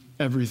changes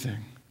everything.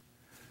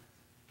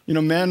 You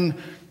know, men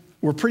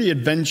were pretty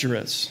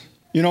adventurous.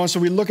 You know, so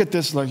we look at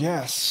this like,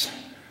 yes,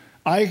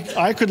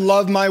 I could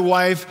love my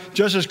wife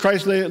just as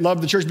Christ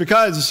loved the church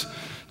because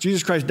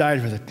Jesus Christ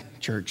died for the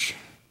church.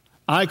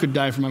 I could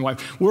die for my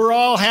wife. We're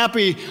all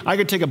happy I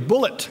could take a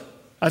bullet.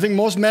 I think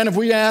most men, if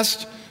we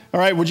asked, all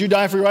right, would you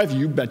die for your wife?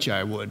 You betcha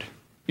I would.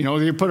 You know,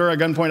 if you put her at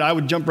gunpoint, I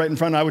would jump right in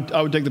front. I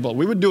would take the bullet.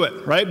 We would do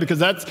it, right? Because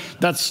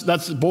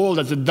that's bold.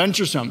 That's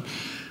adventuresome.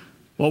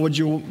 Well, would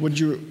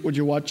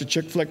you watch a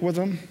chick flick with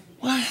him?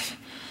 What?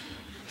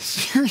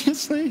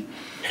 Seriously?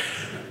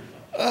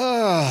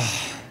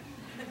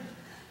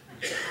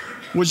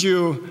 Would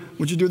you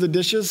do the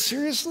dishes?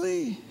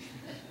 Seriously?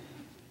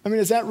 I mean,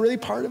 is that really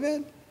part of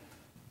it?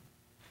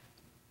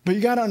 But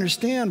you got to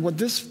understand what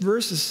this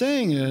verse is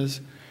saying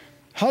is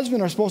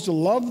husbands are supposed to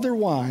love their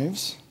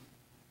wives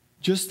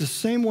just the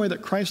same way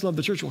that Christ loved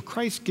the church. Well,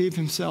 Christ gave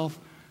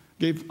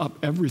up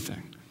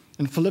everything.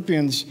 In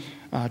Philippians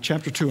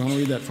chapter 2, I'm going to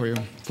read that for you.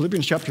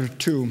 Philippians chapter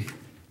 2,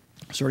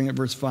 starting at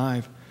verse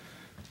 5,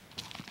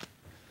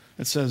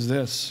 it says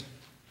this: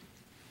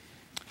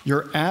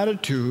 your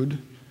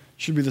attitude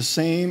should be the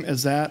same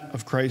as that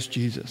of Christ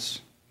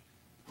Jesus,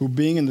 who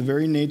being in the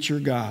very nature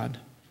God,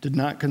 did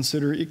not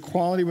consider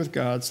equality with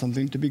God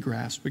something to be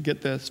grasped. But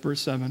get this,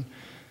 verse 7,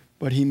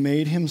 but he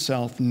made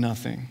himself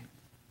nothing,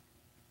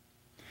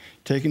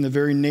 taking the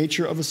very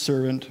nature of a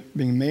servant,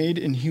 being made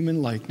in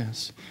human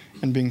likeness,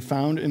 and being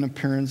found in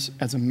appearance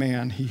as a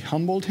man, he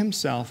humbled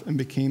himself and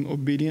became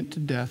obedient to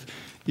death,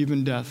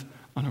 even death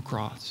on a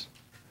cross.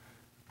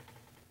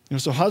 You know,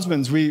 so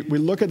husbands, we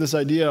look at this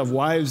idea of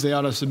wives, they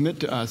ought to submit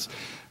to us.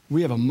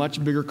 We have a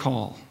much bigger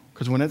call.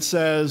 Because when it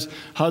says,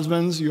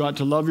 husbands, you ought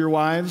to love your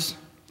wives,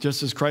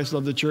 just as Christ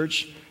loved the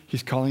church,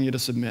 he's calling you to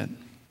submit.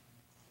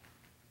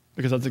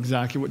 Because that's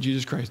exactly what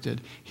Jesus Christ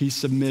did. He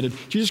submitted.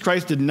 Jesus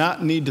Christ did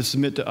not need to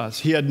submit to us.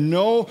 He had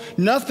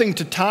nothing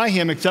to tie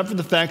him except for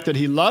the fact that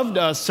he loved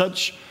us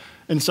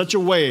in such a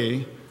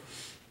way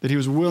that he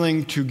was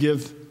willing to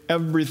give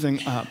everything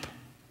up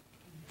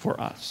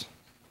for us.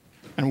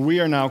 And we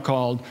are now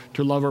called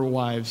to love our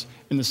wives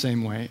in the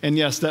same way. And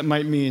yes, that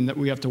might mean that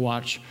we have to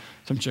watch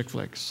some chick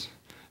flicks.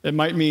 It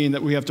might mean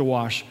that we have to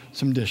wash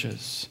some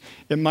dishes.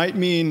 It might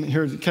mean,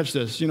 here, catch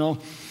this, you know,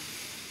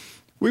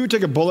 we would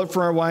take a bullet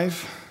for our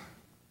wife,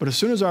 but as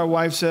soon as our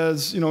wife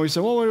says, you know, we say,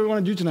 well, what do we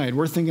want to do tonight?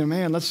 We're thinking,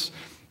 man, let's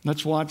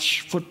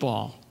watch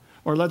football,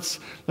 or let's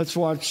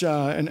watch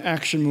an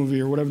action movie,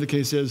 or whatever the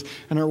case is.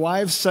 And our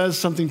wife says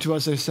something to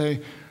us, they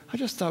say, I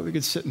just thought we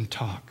could sit and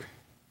talk.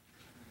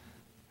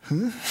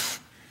 Huh?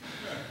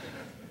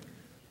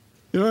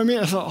 You know what I mean?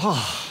 I thought,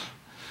 oh,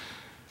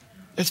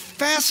 it's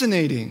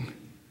fascinating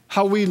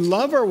how we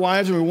love our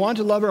wives and we want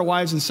to love our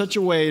wives in such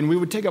a way, and we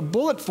would take a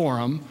bullet for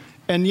them,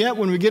 and yet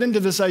when we get into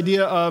this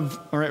idea of,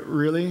 all right,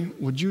 really,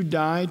 would you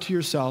die to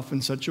yourself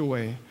in such a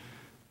way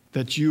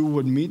that you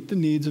would meet the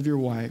needs of your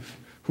wife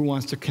who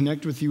wants to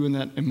connect with you in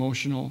that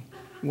emotional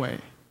way?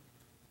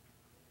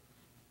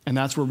 And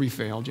that's where we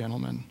fail,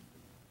 gentlemen.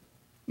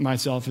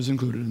 Myself is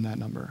included in that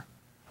number.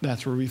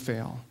 That's where we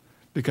fail,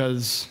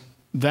 because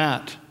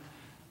that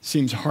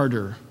seems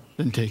harder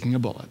than taking a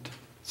bullet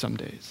some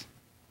days.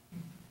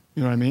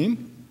 You know what I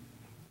mean?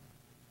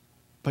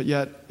 But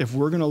yet, if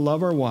we're going to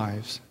love our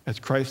wives as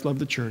Christ loved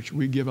the church,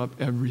 we give up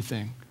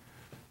everything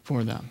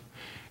for them.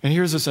 And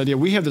here's this idea.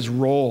 We have this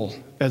role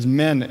as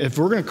men. If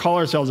we're going to call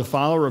ourselves a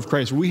follower of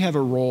Christ, we have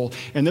a role,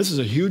 and this is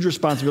a huge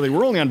responsibility.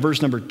 We're only on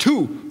verse number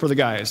 2 for the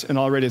guys, and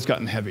already it's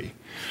gotten heavy.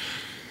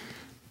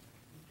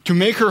 To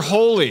make her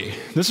holy.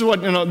 This is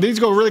what, you know, these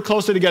go really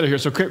closely together here.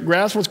 So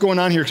grasp what's going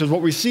on here, because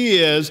what we see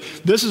is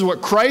this is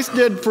what Christ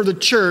did for the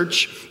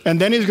church, and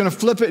then he's going to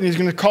flip it and he's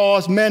going to call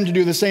us men to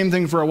do the same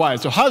thing for our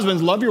wives. So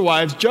husbands, love your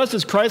wives just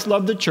as Christ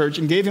loved the church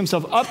and gave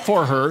himself up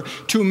for her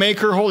to make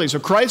her holy. So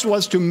Christ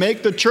was to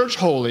make the church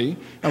holy,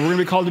 and we're going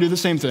to be called to do the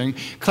same thing,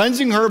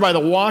 cleansing her by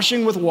the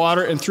washing with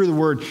water and through the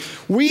word.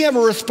 We have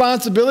a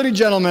responsibility,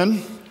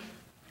 gentlemen,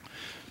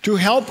 to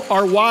help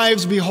our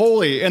wives be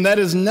holy. And that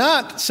is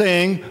not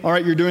saying, all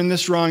right, you're doing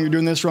this wrong, you're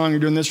doing this wrong, you're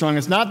doing this wrong.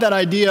 It's not that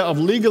idea of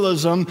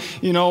legalism,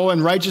 you know,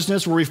 and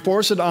righteousness where we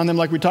force it on them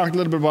like we talked a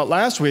little bit about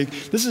last week.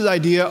 This is the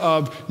idea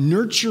of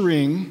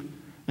nurturing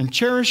and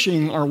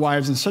cherishing our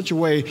wives in such a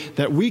way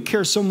that we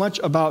care so much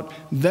about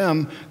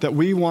them that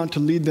we want to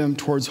lead them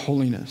towards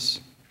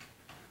holiness.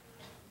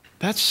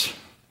 That's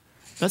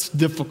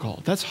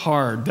difficult. That's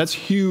hard. That's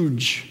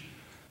huge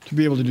to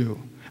be able to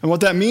do. And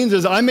what that means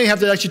is I may have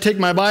to actually take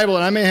my Bible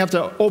and I may have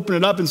to open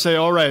it up and say,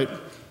 all right,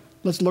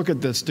 let's look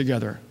at this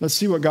together. Let's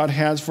see what God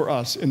has for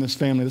us in this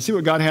family. Let's see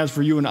what God has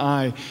for you and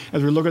I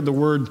as we look at the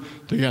Word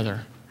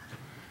together.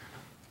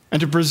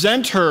 And to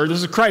present her, this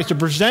is Christ, to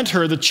present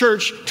her, the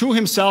church, to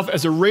himself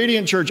as a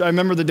radiant church. I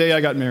remember the day I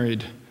got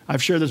married.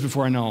 I've shared this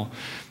before, I know.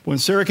 When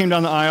Sarah came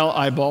down the aisle,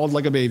 I bawled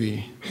like a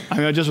baby. I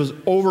mean, I just was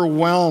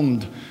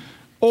overwhelmed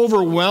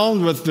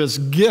with this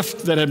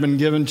gift that had been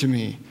given to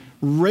me.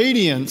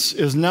 Radiance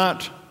is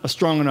not a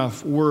strong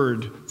enough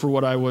word for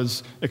what I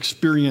was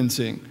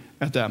experiencing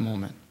at that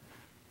moment.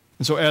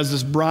 And so as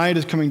this bride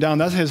is coming down,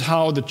 that is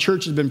how the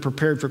church has been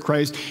prepared for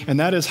Christ, and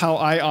that is how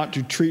I ought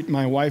to treat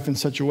my wife in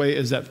such a way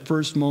as that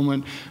first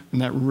moment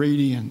and that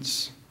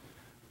radiance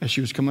as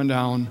she was coming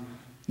down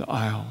the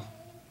aisle.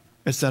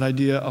 It's that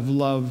idea of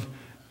love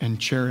and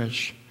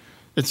cherish.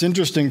 It's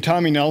interesting,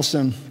 Tommy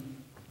Nelson,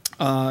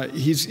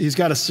 he's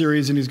got a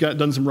series and he's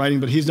done some writing,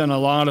 but he's done a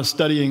lot of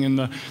studying in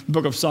the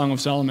book of Song of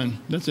Solomon.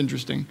 That's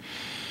interesting.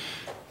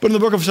 But in the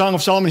book of Song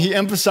of Solomon, he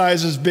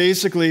emphasizes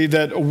basically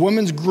that a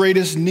woman's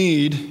greatest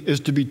need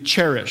is to be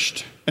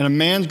cherished, and a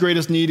man's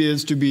greatest need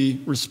is to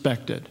be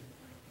respected.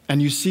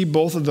 And you see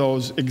both of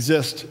those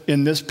exist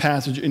in this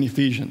passage in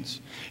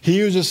Ephesians. He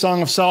uses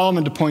Song of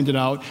Solomon to point it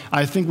out.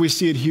 I think we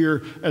see it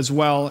here as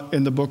well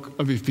in the book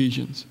of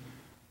Ephesians,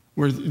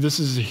 where this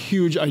is a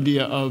huge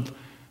idea of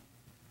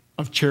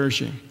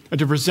cherishing, and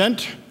to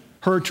present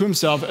her to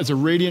himself as a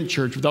radiant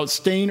church without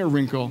stain or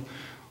wrinkle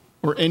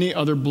or any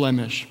other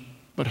blemish,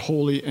 but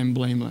holy and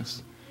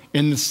blameless.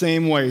 In the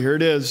same way, here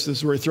it is, this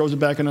is where he throws it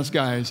back on us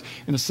guys.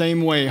 In the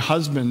same way,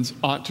 husbands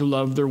ought to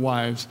love their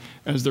wives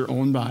as their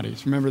own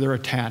bodies. Remember, they're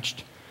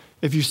attached.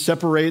 If you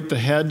separate the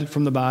head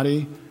from the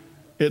body,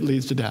 it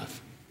leads to death.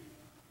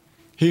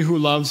 He who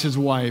loves his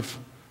wife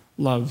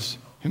loves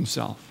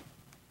himself.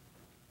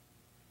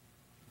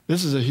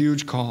 This is a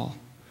huge call.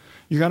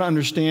 You got to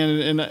understand,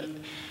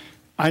 and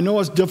I know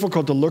it's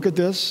difficult to look at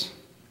this,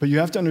 but you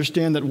have to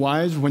understand that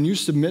wives, when you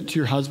submit to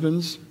your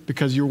husbands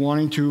because you're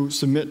wanting to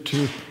submit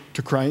to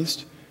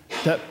Christ,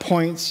 that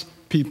points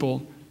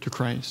people to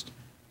Christ.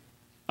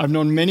 I've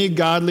known many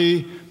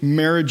godly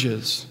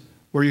marriages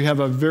where you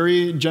have a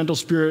very gentle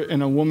spirit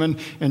in a woman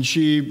and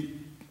she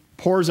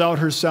pours out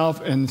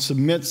herself and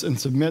submits,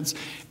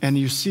 and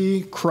you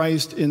see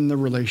Christ in the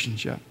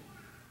relationship.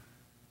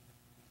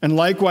 And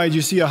likewise,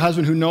 you see a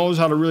husband who knows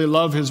how to really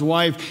love his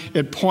wife.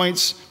 It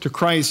points to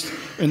Christ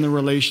in the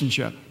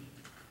relationship.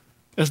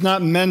 It's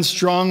not men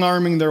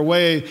strong-arming their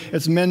way.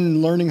 It's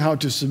men learning how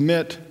to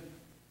submit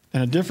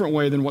in a different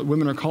way than what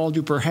women are called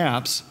to,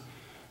 perhaps.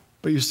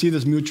 But you see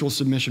this mutual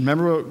submission.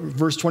 Remember what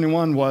verse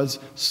 21 was?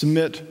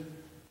 Submit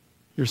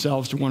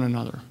yourselves to one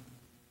another.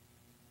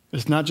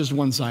 It's not just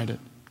one-sided.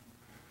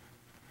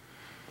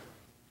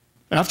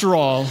 After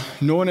all,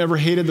 no one ever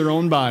hated their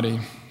own body,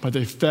 but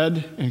they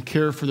fed and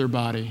cared for their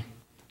body,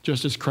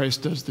 just as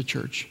Christ does the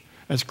church.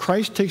 As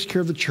Christ takes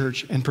care of the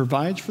church and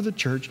provides for the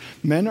church,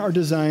 men are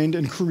designed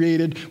and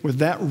created with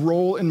that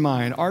role in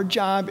mind. Our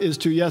job is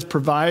to, yes,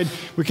 provide.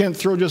 We can't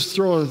just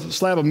throw a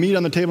slab of meat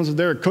on the table and say,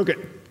 there, cook it.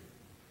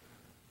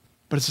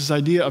 But it's this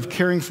idea of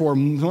caring for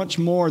much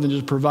more than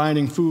just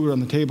providing food on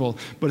the table.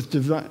 But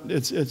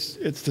it's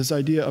this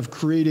idea of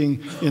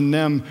creating in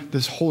them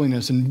this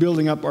holiness and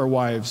building up our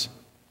wives.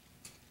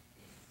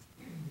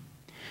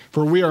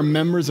 For we are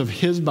members of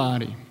his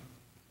body.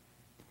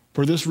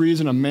 For this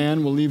reason, a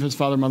man will leave his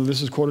father and mother.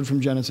 This is quoted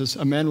from Genesis.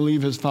 A man will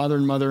leave his father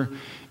and mother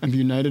and be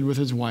united with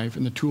his wife,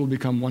 and the two will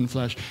become one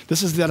flesh.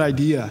 This is that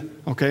idea,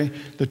 okay?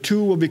 The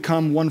two will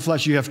become one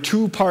flesh. You have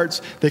two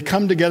parts. They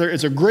come together.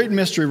 It's a great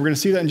mystery. We're going to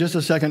see that in just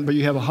a second. But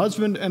you have a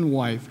husband and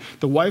wife.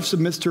 The wife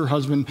submits to her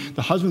husband.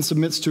 The husband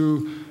submits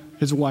to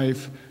his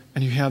wife.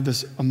 And you have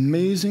this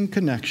amazing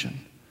connection.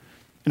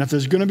 And if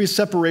there's going to be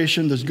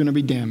separation, there's going to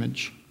be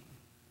damage.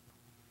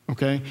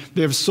 Okay?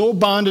 They have so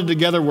bonded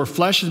together where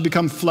flesh has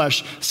become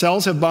flesh.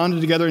 Cells have bonded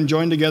together and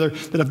joined together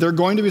that if they're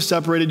going to be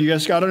separated, you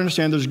guys got to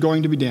understand there's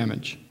going to be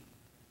damage.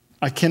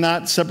 I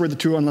cannot separate the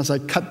two unless I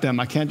cut them.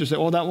 I can't just say,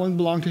 oh, that one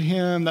belonged to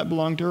him, that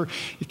belonged to her.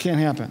 It can't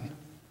happen.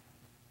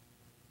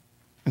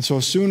 And so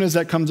as soon as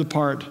that comes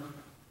apart,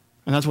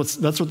 and that's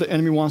what the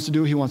enemy wants to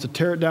do. He wants to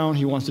tear it down.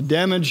 He wants to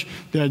damage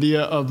the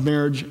idea of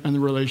marriage and the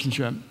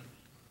relationship.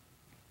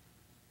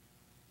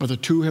 But the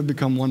two have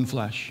become one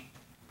flesh.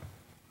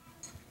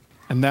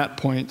 And that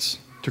points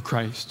to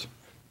Christ,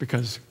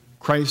 because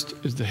Christ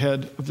is the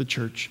head of the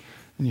church,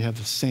 and you have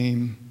the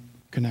same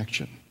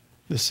connection,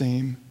 the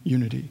same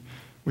unity.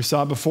 We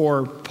saw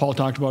before, Paul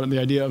talked about it, the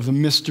idea of the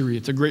mystery.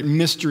 It's a great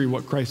mystery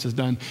what Christ has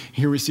done.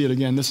 Here we see it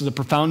again. This is a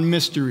profound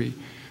mystery,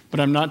 but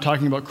I'm not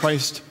talking about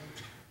Christ,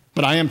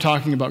 but I am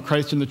talking about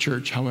Christ in the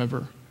church,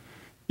 however.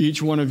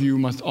 Each one of you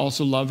must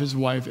also love his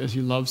wife as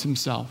he loves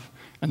himself,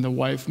 and the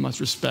wife must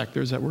respect,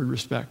 there's that word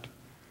respect,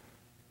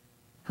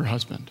 her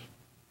husband.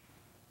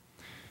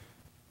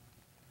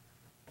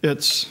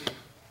 It's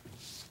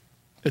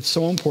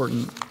so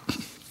important.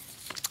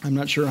 I'm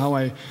not sure how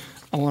I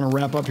want to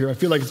wrap up here. I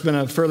feel like it's been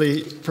a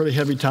fairly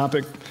heavy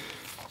topic.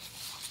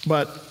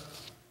 But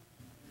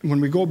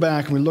when we go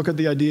back and we look at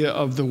the idea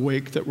of the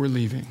wake that we're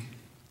leaving,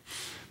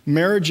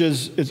 marriage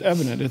is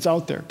evident. It's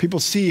out there. People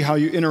see how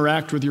you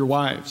interact with your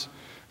wives.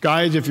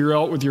 Guys, if you're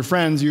out with your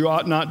friends, you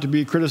ought not to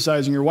be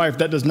criticizing your wife.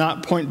 That does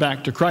not point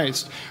back to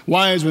Christ.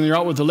 Wives, when you're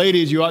out with the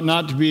ladies, you ought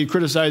not to be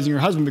criticizing your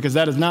husband, because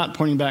that is not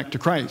pointing back to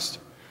Christ.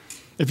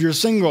 If you're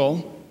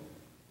single,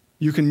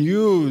 you can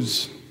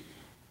use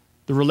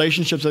the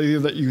relationships either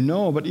that you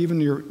know, but even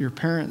your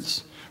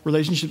parents'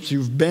 relationships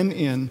you've been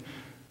in,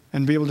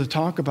 and be able to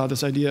talk about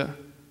this idea,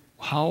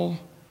 how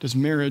does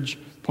marriage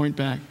point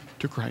back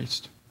to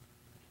Christ.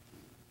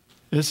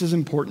 This is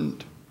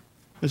important.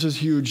 This is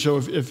huge. So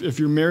if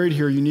you're married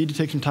here, you need to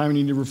take some time and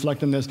you need to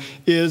reflect on this.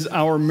 Is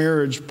our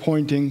marriage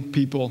pointing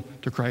people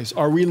to Christ?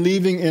 Are we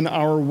leaving in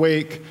our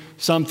wake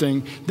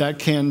something that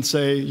can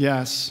say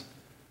yes?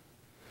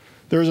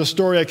 There was a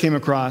story I came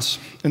across,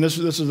 and this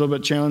is a little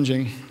bit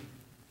challenging.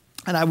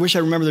 And I wish I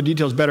remember the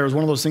details better. It was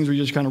one of those things where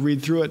you just kind of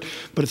read through it.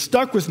 But it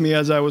stuck with me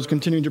as I was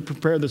continuing to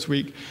prepare this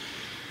week.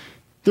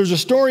 There's a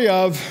story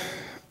it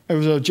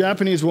was a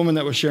Japanese woman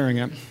that was sharing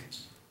it.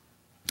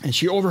 And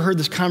she overheard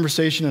this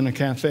conversation in a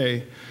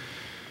cafe.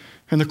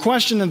 And the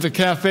question at the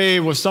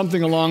cafe was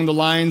something along the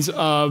lines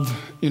of,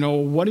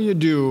 what do you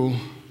do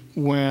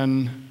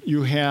when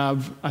you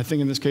have, I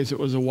think in this case it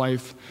was a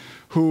wife,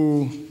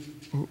 who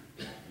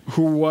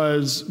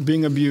was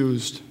being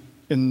abused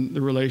in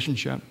the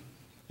relationship?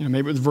 Maybe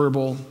it was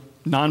verbal,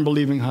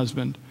 non-believing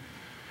husband.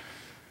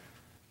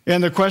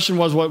 And the question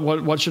was,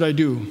 what should I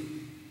do?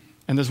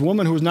 And this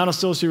woman who was not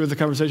associated with the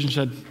conversation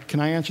said, can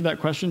I answer that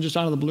question just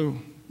out of the blue?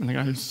 And the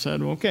guy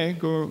said, okay,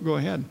 go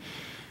ahead.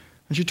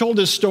 And she told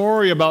this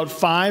story about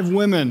 5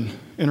 women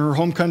in her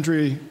home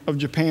country of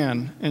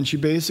Japan. And she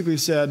basically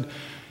said,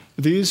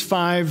 these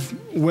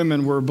 5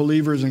 women were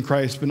believers in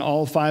Christ, but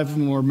all 5 of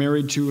them were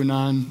married to a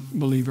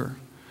non-believer.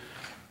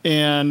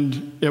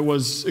 And it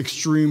was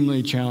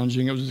extremely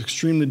challenging. It was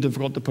extremely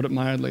difficult, to put it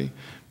mildly.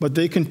 But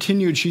they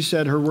continued, she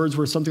said, her words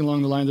were something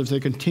along the lines of, they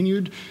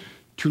continued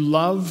to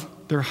love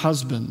their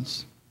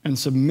husbands and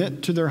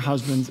submit to their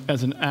husbands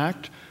as an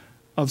act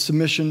of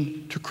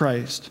submission to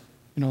Christ.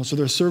 So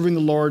they're serving the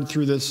Lord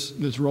through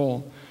this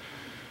role.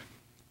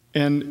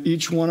 And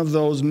each one of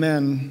those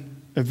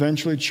men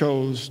eventually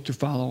chose to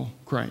follow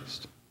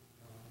Christ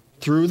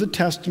through the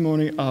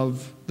testimony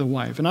of the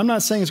wife. And I'm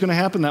not saying it's going to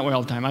happen that way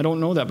all the time. I don't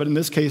know that, but in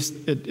this case,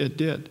 it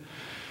did.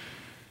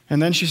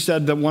 And then she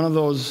said that one of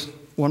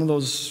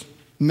those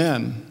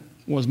men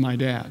was my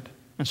dad.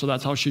 And so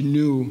that's how she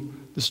knew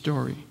the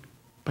story.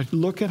 But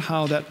look at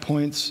how that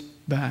points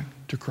back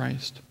to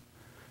Christ.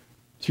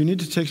 So you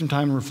need to take some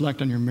time and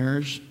reflect on your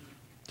marriage.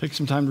 Take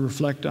some time to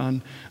reflect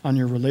on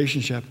your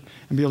relationship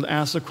and be able to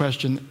ask the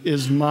question,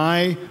 is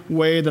my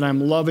way that I'm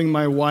loving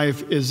my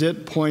wife, is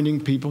it pointing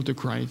people to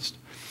Christ?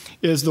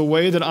 Is the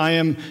way that I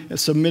am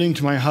submitting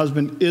to my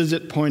husband, is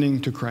it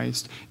pointing to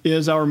Christ?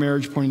 Is our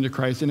marriage pointing to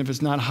Christ? And if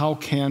it's not, how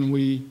can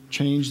we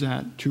change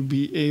that to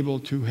be able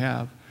to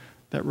have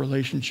that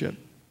relationship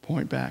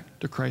point back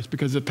to Christ?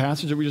 Because the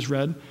passage that we just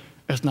read,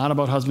 it's not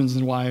about husbands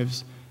and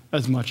wives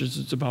as much as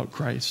it's about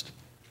Christ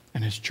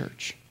and his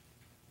church.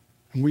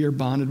 And we are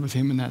bonded with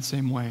him in that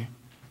same way.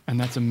 And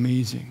that's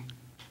amazing.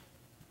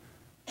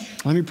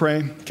 Let me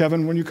pray.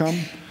 Kevin, when you come.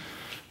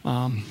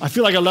 I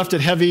feel like I left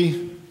it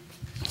heavy.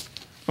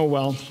 Oh,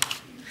 well.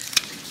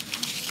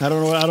 I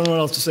don't know what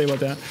else to say about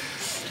that.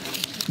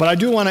 But I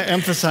do want to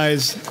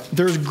emphasize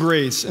there's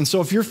grace. And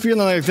so if you're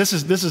feeling like this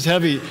is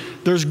heavy,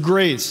 there's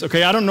grace.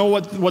 Okay, I don't know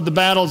what the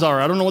battles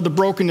are. I don't know what the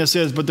brokenness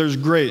is, but there's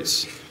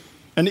grace.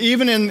 And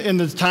even in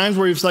the times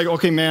where it's like,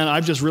 okay, man,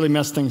 I've just really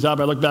messed things up.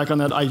 I look back on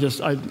that,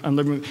 I'm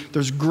living with,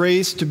 there's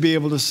grace to be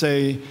able to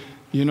say,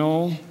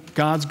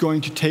 God's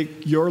going to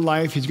take your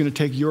life, he's going to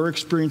take your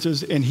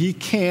experiences, and he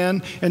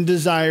can and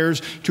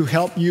desires to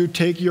help you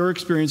take your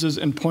experiences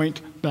and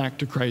point back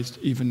to Christ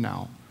even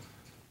now.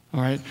 All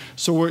right?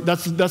 So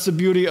that's the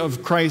beauty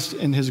of Christ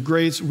and his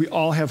grace. We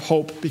all have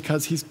hope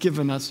because he's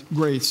given us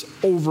grace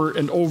over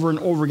and over and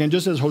over again.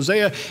 Just as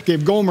Hosea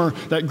gave Gomer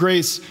that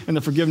grace and the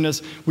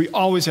forgiveness, we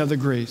always have the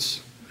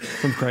grace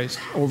from Christ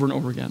over and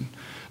over again.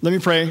 Let me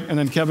pray, and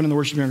then Kevin and the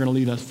worship team are going to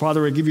lead us.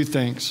 Father, I give you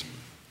thanks.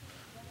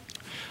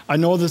 I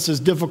know this is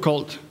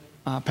difficult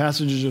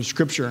passages of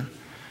Scripture.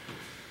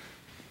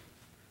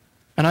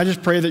 And I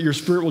just pray that your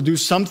Spirit will do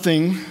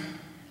something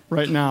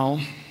right now,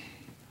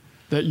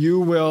 that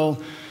you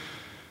will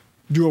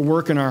do a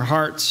work in our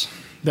hearts,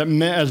 that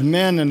as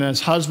men and as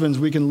husbands,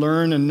 we can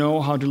learn and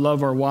know how to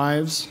love our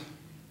wives,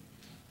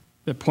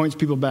 that points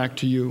people back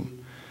to you.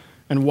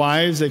 And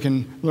wives, they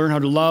can learn how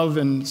to love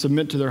and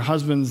submit to their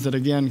husbands, that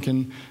again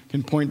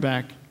can point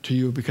back to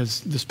you, because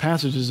this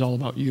passage is all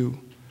about you.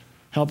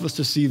 Help us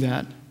to see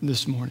that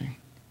this morning.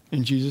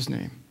 In Jesus'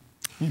 name,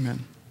 amen.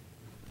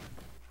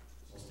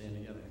 We'll stand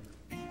together.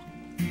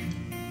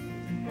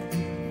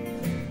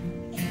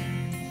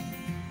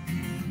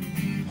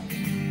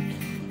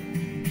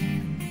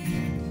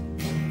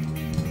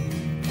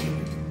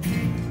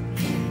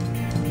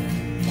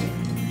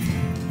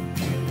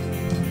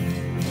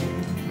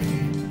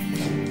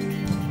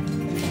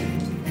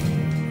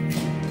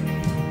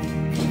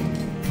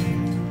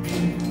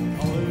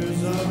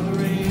 Colors of the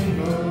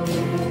rainbow,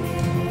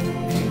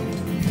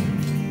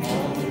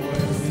 all the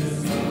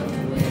voices of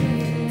the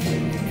wind.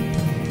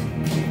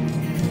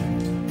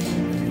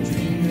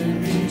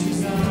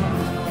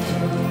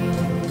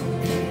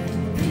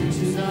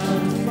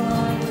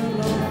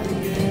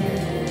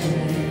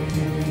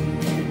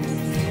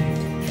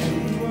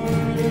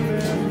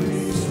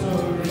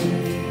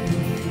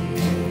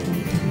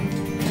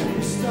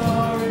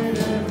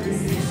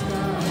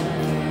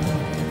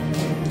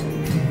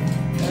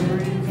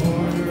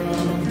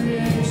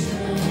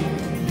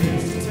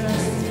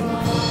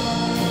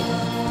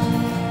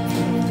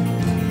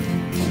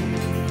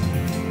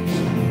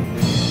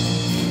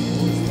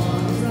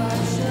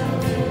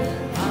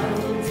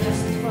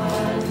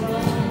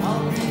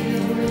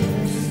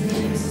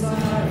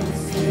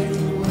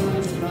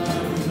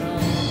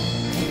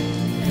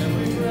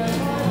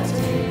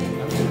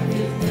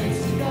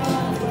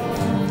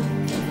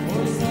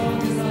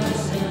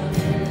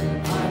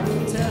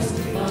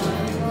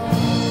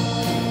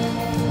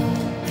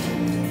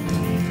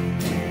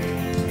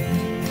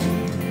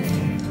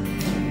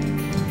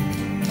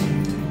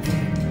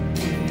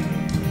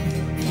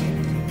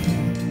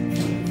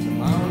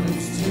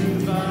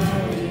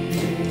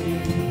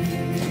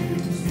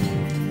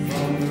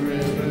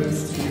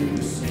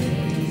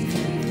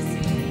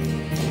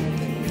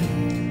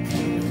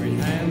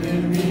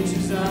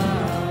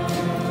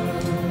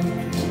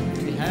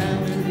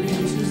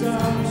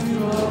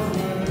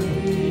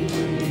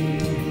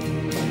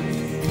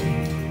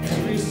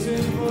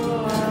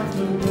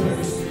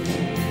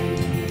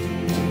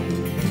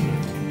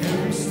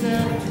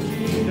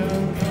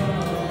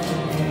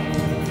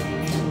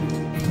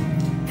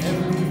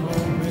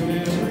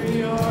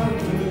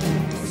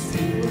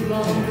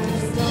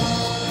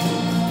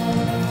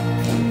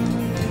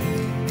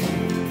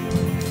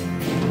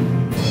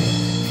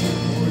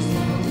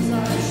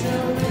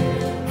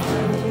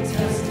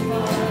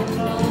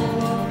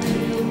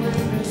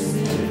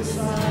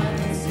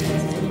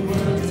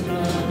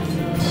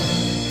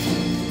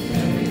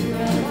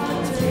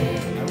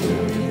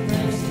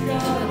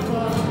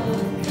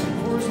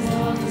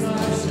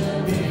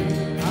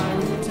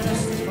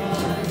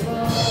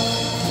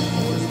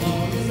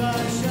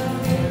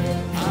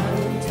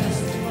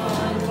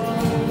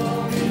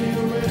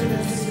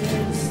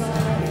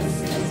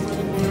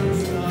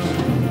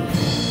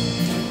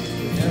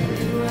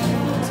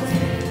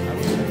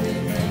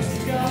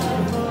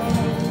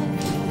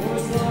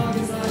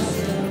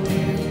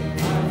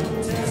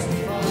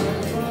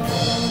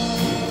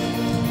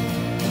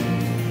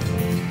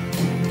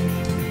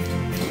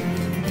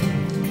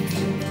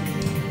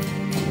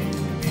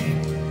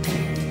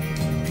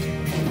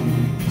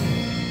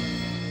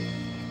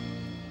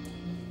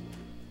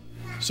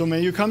 So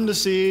may you come to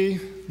see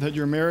that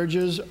your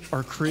marriages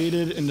are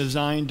created and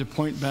designed to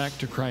point back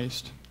to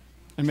Christ.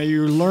 And may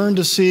you learn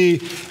to see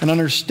and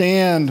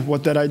understand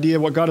what that idea,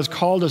 what God has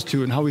called us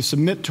to, and how we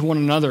submit to one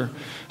another.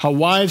 How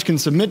wives can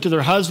submit to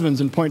their husbands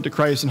and point to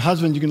Christ. And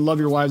husbands, you can love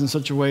your wives in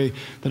such a way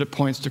that it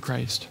points to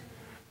Christ.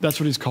 That's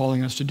what he's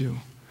calling us to do.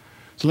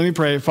 So let me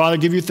pray. Father,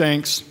 give you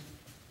thanks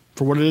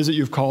for what it is that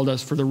you've called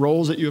us, for the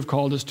roles that you have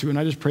called us to. And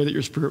I just pray that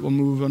your Spirit will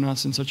move on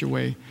us in such a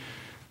way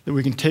that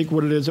we can take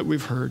what it is that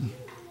we've heard.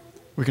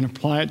 We can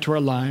apply it to our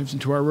lives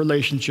and to our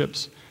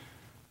relationships,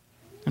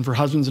 and for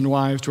husbands and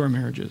wives to our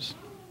marriages.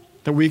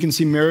 That we can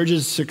see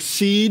marriages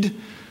succeed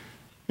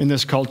in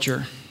this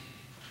culture,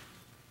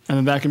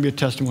 and that can be a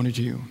testimony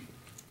to you.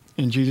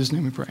 In Jesus'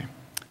 name we pray.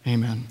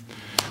 Amen.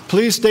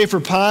 Please stay for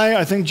pie.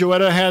 I think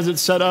Joetta has it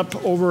set up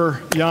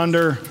over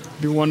yonder.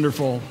 It'd be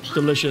wonderful.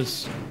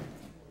 Delicious.